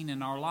truly seen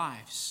in our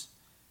lives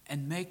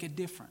and make a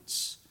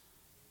difference.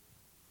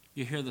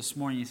 You're here this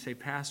morning, you say,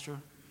 Pastor,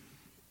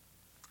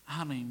 I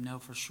don't even know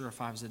for sure if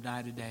I was to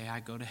die today,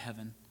 I'd go to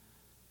heaven.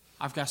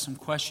 I've got some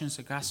questions,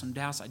 I've got some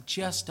doubts. I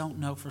just don't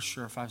know for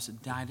sure if I was to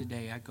die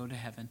today, I'd go to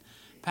heaven.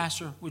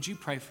 Pastor, would you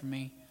pray for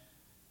me?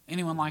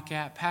 Anyone like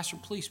that? Pastor,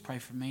 please pray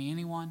for me.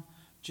 Anyone?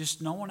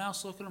 Just no one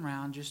else looking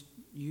around, just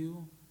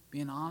you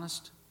being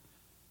honest.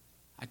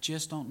 I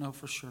just don't know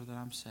for sure that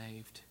I'm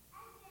saved.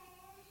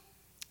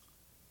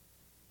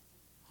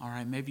 All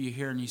right, maybe you're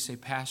here and you say,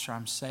 Pastor,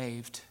 I'm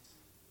saved,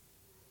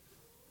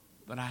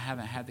 but I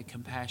haven't had the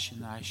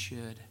compassion that I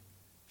should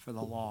for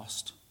the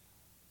lost.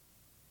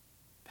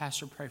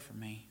 Pastor, pray for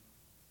me.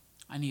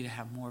 I need to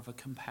have more of a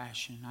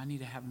compassion. I need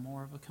to have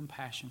more of a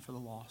compassion for the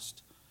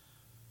lost.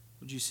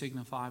 Would you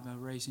signify by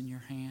raising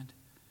your hand?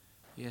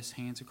 Yes,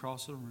 hands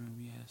across the room,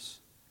 yes.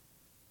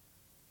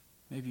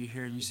 Maybe you're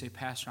here and you say,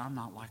 Pastor, I'm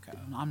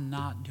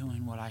not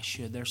doing what I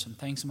should. There's some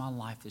things in my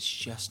life that's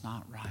just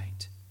not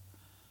right.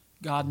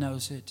 God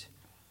knows it.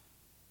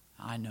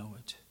 I know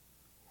it.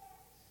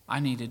 I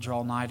need to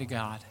draw nigh to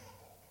God.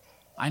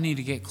 I need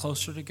to get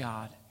closer to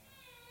God.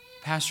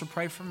 Pastor,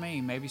 pray for me.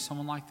 Maybe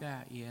someone like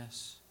that.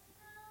 Yes.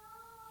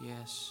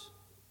 Yes.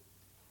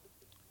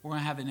 We're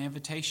going to have an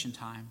invitation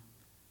time.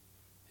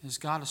 As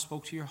God has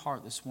spoke to your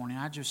heart this morning,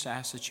 I just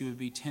ask that you would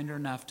be tender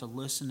enough to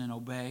listen and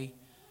obey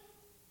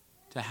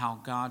to how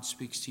God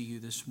speaks to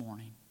you this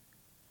morning.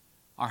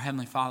 Our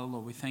Heavenly Father,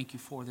 Lord, we thank you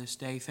for this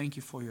day. Thank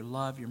you for your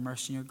love, your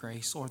mercy, and your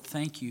grace. Lord,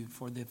 thank you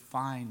for the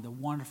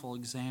wonderful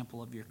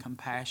example of your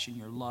compassion,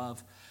 your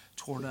love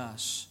toward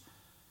us.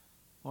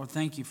 Lord,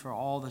 thank you for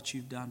all that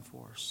you've done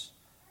for us.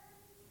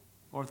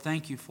 Lord,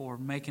 thank you for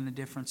making a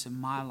difference in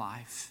my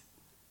life.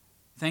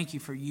 Thank you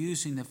for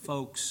using the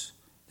folks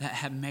that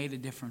have made a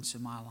difference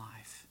in my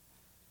life.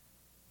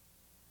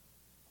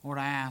 Lord,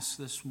 I ask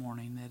this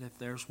morning that if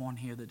there's one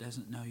here that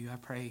doesn't know you, I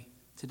pray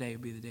today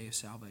will be the day of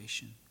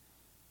salvation.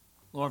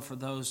 Lord, for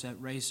those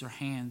that raise their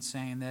hands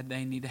saying that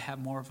they need to have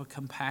more of a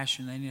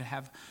compassion, they need to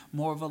have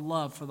more of a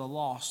love for the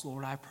lost,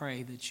 Lord, I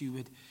pray that you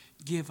would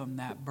give them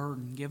that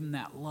burden, give them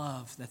that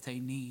love that they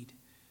need.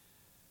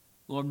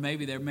 Lord,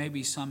 maybe there may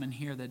be some in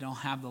here that don't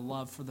have the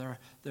love for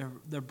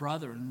their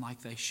brethren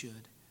like they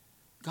should.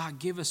 God,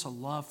 give us a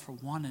love for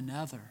one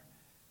another.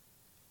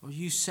 Lord,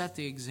 you set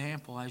the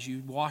example as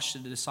you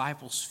washed the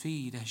disciples'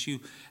 feet,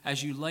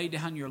 as you laid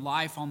down your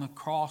life on the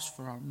cross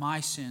for my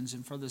sins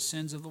and for the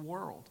sins of the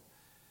world.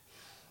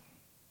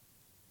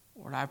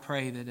 Lord, I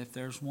pray that if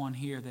there's one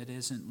here that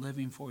isn't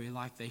living for you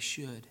like they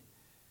should,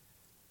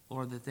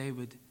 Lord, that they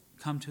would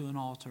come to an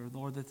altar.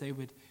 Lord, that they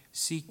would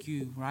seek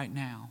you right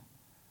now,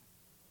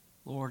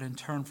 Lord, and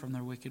turn from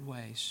their wicked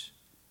ways.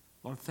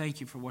 Lord,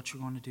 thank you for what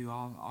you're going to do.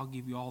 I'll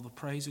give you all the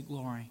praise and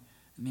glory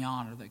and the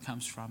honor that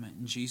comes from it.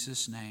 In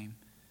Jesus' name,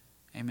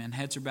 amen.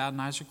 Heads are bowed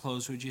and eyes are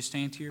closed. Would you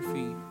stand to your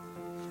feet?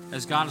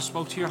 As God has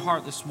spoke to your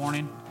heart this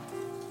morning,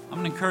 I'm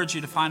going to encourage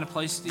you to find a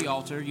place at the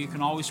altar. You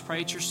can always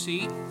pray at your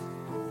seat.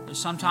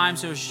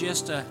 Sometimes there's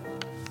just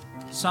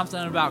something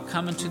about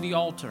coming to the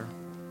altar,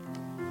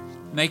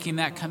 making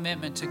that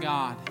commitment to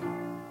God.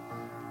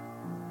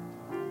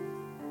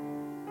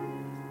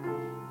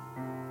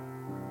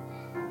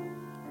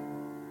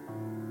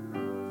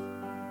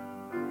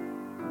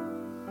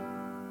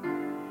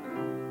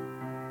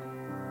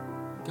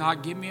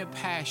 God, give me a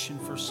passion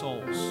for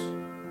souls.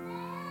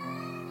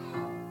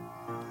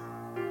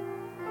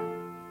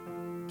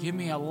 Give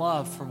me a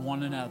love for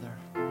one another.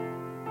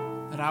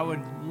 That I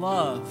would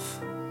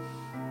love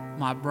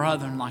my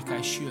brethren like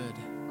I should.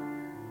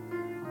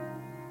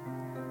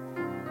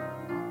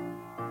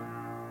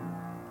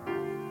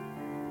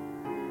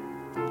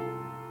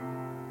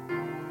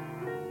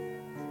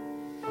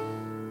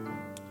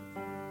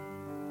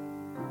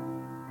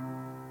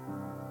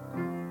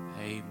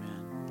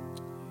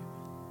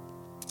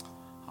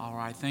 All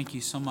right, thank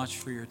you so much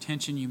for your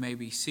attention. You may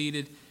be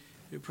seated.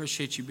 We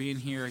appreciate you being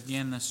here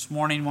again this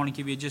morning. I want to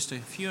give you just a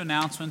few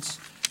announcements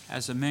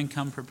as the men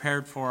come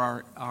prepared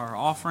for our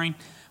offering,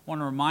 I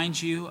want to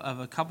remind you of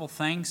a couple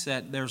things.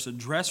 That there's a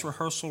dress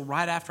rehearsal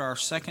right after our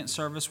second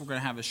service. We're going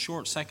to have a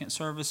short second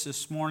service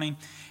this morning,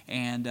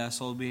 and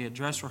so it'll be a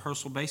dress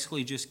rehearsal,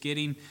 basically just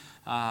getting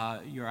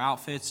your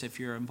outfits if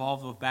you're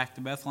involved with Back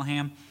to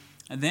Bethlehem.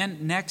 And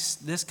then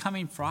this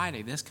coming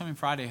Friday,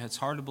 it's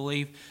hard to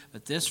believe,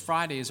 but this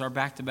Friday is our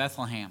Back to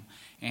Bethlehem.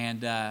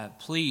 And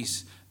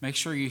please make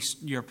sure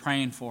you're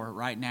praying for it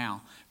right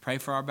now. Pray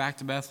for our Back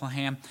to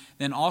Bethlehem.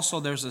 Then also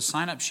there's a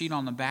sign-up sheet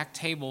on the back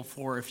table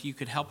for if you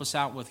could help us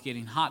out with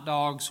getting hot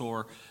dogs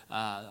or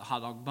hot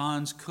dog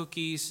buns,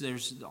 cookies.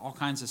 There's all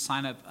kinds of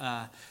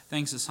sign-up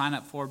things to sign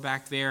up for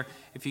back there.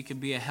 If you could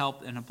be a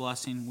help and a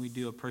blessing, we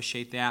do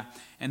appreciate that.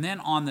 And then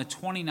on the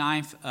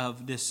 29th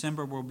of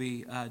December, we'll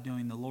be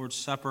doing the Lord's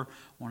Supper.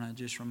 I want to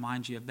just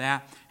remind you of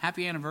that.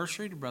 Happy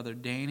anniversary to Brother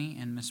Danny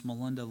and Miss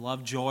Melinda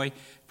Lovejoy.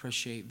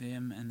 Appreciate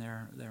them and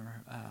their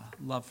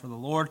love for the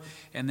Lord.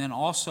 And then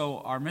also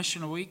our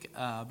Mission of the Week,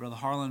 Brother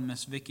Harlan and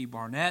Miss Vicki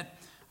Barnett.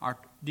 Our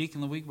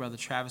Deacon of the Week, Brother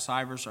Travis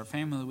Ivers. Our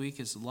Family of the Week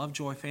is the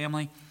Lovejoy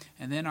family.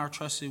 And then our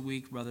Trustee of the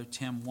Week, Brother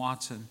Tim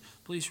Watson.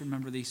 Please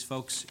remember these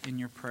folks in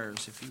your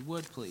prayers, if you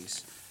would,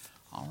 please.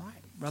 All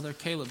right. Brother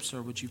Caleb,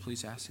 sir, would you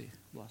please ask the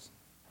blessing?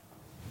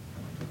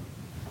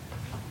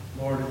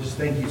 Lord, I just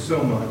thank you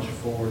so much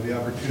for the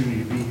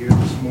opportunity to be here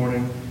this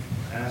morning.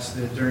 I ask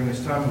that during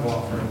this time of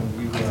offering,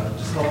 you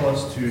just help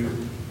us to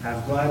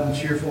have glad and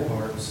cheerful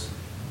hearts.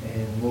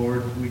 And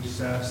Lord, we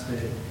just ask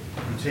that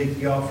you take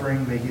the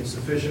offering, make it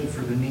sufficient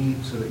for the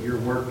need so that your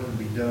work can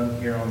be done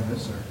here on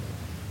this earth.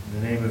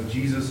 In the name of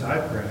Jesus,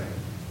 I pray.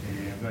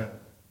 Amen.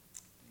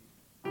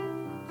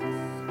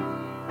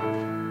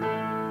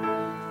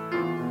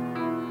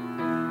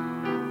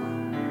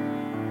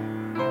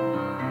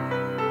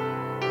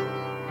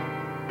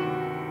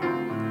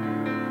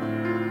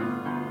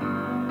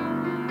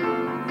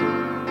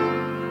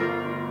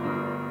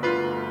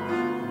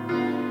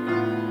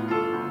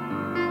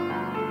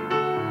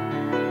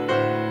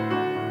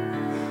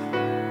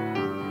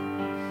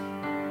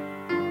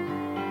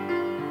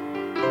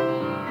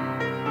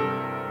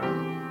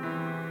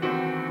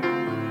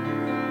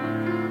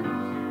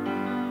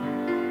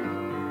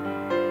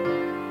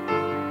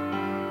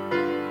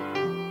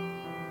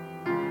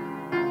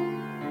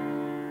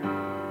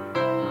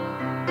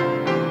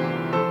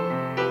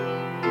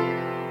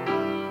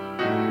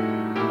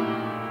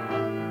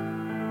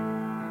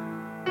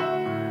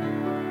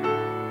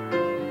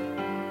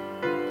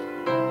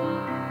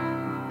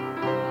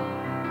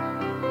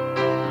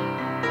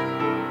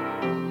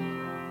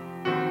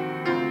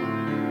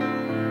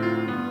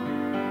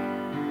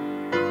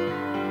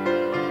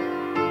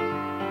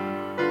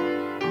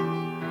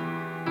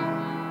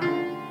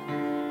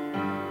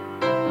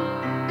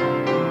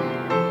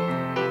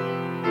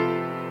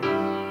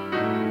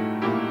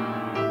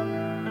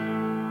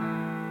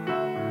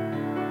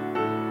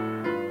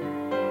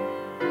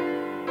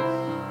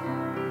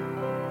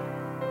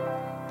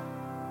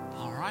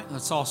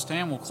 Let's all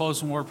stand. We'll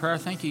close in word of prayer.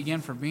 Thank you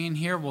again for being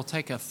here. We'll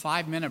take a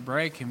 5-minute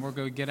break, and we're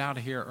going to get out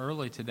of here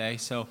early today.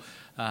 So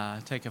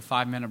take a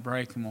 5-minute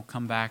break, and we'll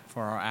come back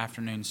for our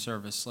afternoon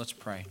service. Let's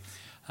pray.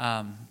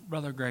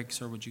 Brother Greg,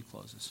 sir, would you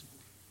close us?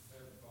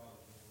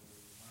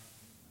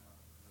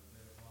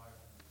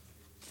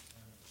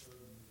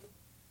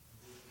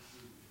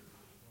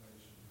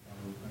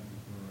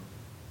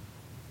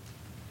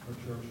 Our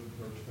church and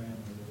church family,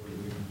 Lord,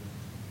 we just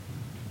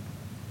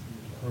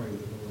pray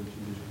that, Lord,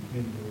 you just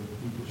continue to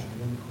keep us in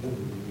one accord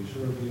as we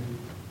serve you.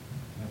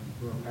 Thank you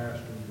for our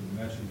pastor and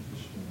the message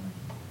this morning.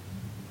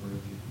 We pray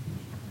that you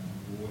just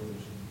go with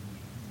us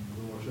in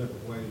Lord,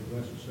 separate ways.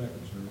 Bless the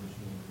second service,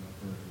 Lord, I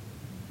pray.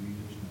 In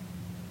Jesus' name.